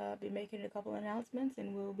I'll be making a couple announcements,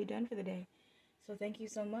 and we'll be done for the day. So thank you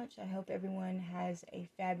so much. I hope everyone has a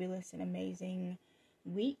fabulous and amazing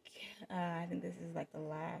week. I think this is like the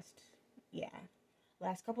last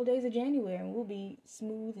couple days of January, and we'll be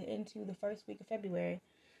smooth into the first week of February.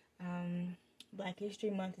 Black History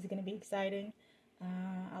Month is going to be exciting.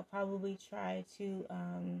 I'll probably try to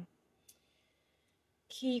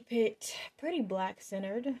keep it pretty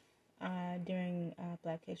Black-centered during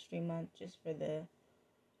Black History Month, just for the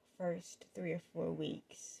first 3 or 4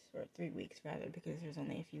 weeks, or 3 weeks rather, because there's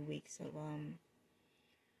only a few weeks of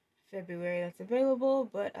February that's available,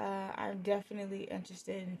 but I'm definitely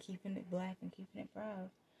interested in keeping it Black and keeping it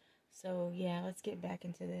proud. So yeah, let's get back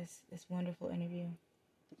into this wonderful interview,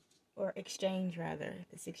 or exchange rather.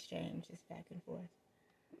 This exchange, this back and forth.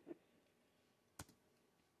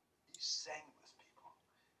 He sang with people,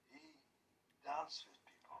 he danced with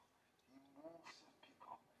people, he moved with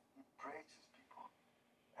people, he prayed with people,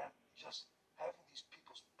 and just having these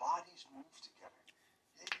people's bodies move together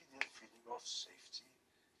gave me that feeling of safety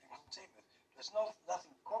and containment. There's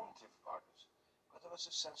nothing cognitive about it, but there was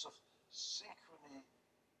a sense of synchrony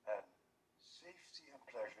and safety and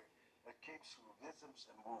pleasure that came through rhythms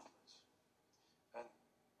and movements. And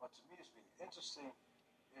what to me has been interesting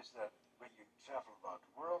is that when you travel around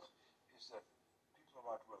the world, is that people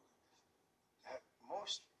around the world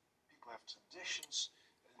most people have traditions,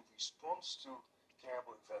 and in response to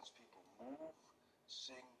terrible events, people move,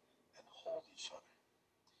 sing, and hold each other.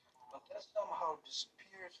 But that somehow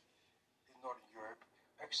disappeared in Northern Europe,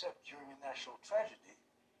 except during a national tragedy.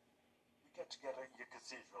 You get together in your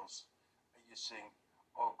cathedrals and you sing,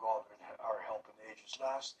 "Oh God, our help in ages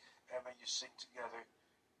last," and when you sing together,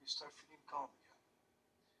 you start feeling calm again.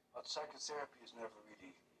 But psychotherapy has never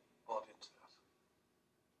really bought into that.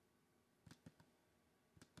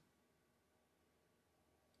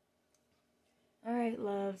 All right,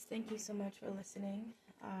 loves, thank you so much for listening.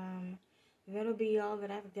 That'll be all that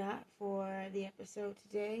I've got for the episode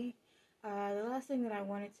today. The last thing that I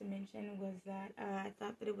wanted to mention was that I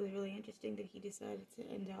thought that it was really interesting that he decided to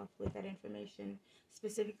end off with that information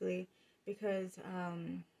specifically, because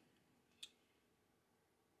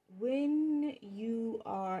when you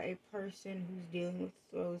are a person who's dealing with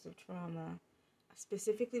throes of trauma,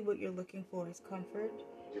 specifically what you're looking for is comfort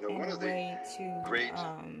and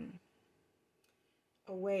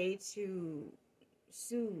a way to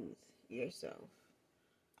soothe yourself.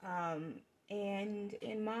 And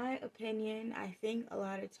in my opinion, I think a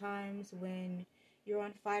lot of times when you're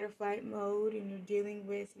on fight or flight mode and you're dealing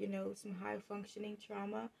with, some high functioning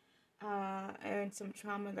trauma, and some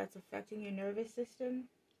trauma that's affecting your nervous system,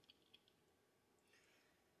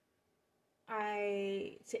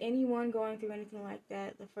 to anyone going through anything like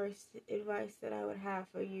that, the first advice that I would have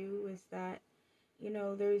for you is that,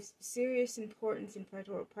 there's serious importance in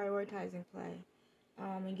prioritizing play,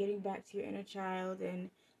 and getting back to your inner child and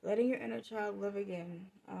letting your inner child live again.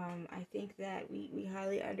 I think that we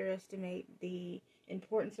highly underestimate the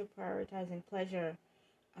importance of prioritizing pleasure,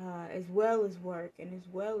 as well as work and as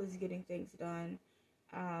well as getting things done.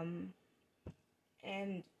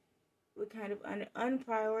 And we kind of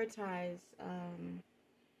unprioritize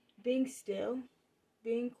being still,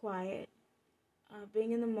 being quiet,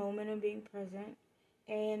 being in the moment and being present.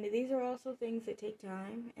 And these are also things that take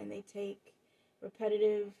time and they take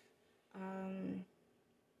repetitive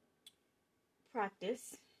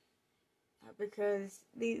practice, because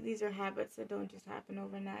these are habits that don't just happen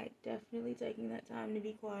overnight. Definitely taking that time to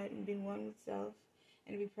be quiet and being one with self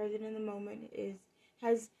and to be present in the moment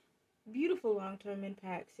has beautiful long-term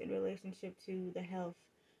impacts in relationship to the health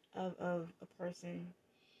of a person.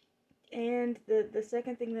 And the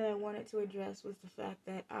second thing that I wanted to address was the fact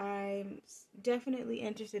that I'm definitely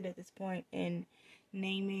interested at this point in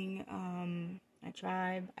naming a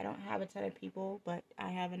tribe. I don't have a ton of people, but I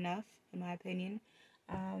have enough, in my opinion.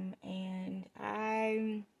 And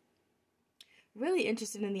I'm really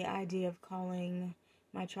interested in the idea of calling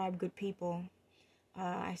my tribe Good People.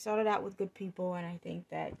 I started out with Good People, and I think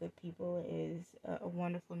that Good People is a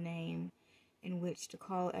wonderful name in which to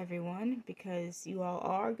call everyone, because you all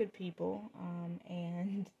are good people.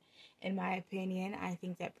 And in my opinion, I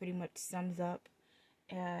think that pretty much sums up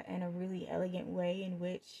in a really elegant way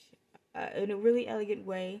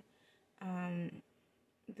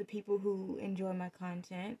the people who enjoy my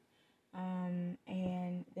content. And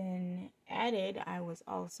then added, I was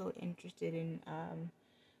also interested in,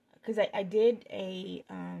 because I did a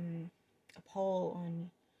poll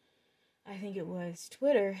on, I think it was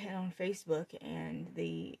Twitter and on Facebook, and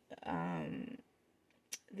the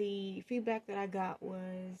feedback that I got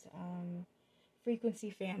was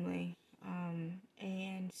Frequency Family.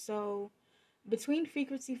 And so between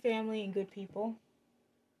Frequency Family and Good People,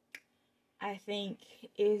 I think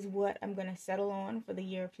is what I'm going to settle on for the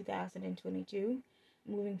year of 2022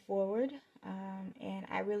 moving forward. And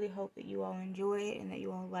I really hope that you all enjoy it and that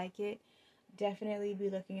you all like it. Definitely be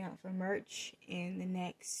looking out for merch in the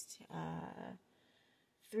next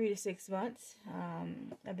 3 to 6 months.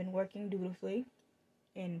 I've been working dutifully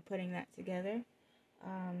in putting that together.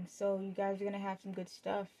 So you guys are going to have some good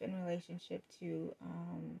stuff in relationship to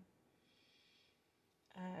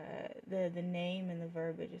the name and the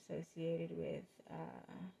verbiage associated with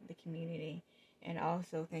the community. And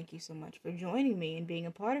also, thank you so much for joining me and being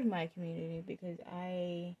a part of my community, because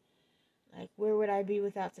where would I be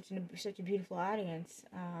without such a beautiful audience?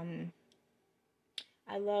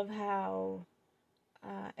 I love how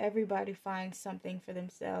everybody finds something for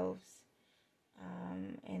themselves,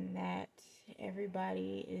 and that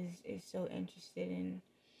everybody is so interested in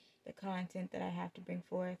the content that I have to bring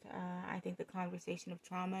forth. I think the conversation of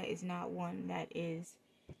trauma is not one that is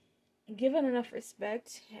given enough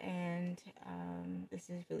respect, and this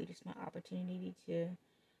is really just my opportunity to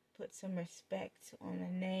put some respect on the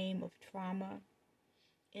name of trauma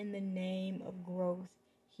in the name of growth,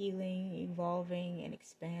 healing, evolving, and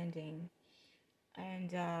expanding.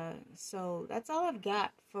 And so that's all I've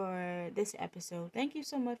got for this episode. Thank you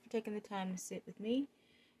so much for taking the time to sit with me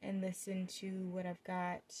and listen to what I've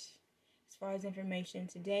got as far as information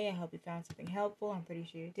today. I hope you found something helpful. I'm pretty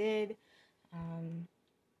sure you did.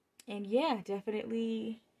 And yeah,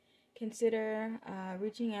 definitely consider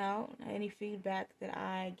reaching out. Any feedback that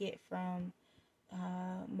I get from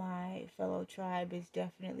my fellow tribe is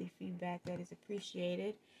definitely feedback that is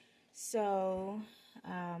appreciated. So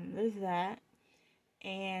there's that.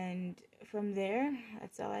 And from there,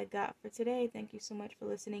 that's all I got for today. Thank you so much for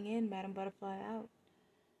listening in. Madam Butterfly out.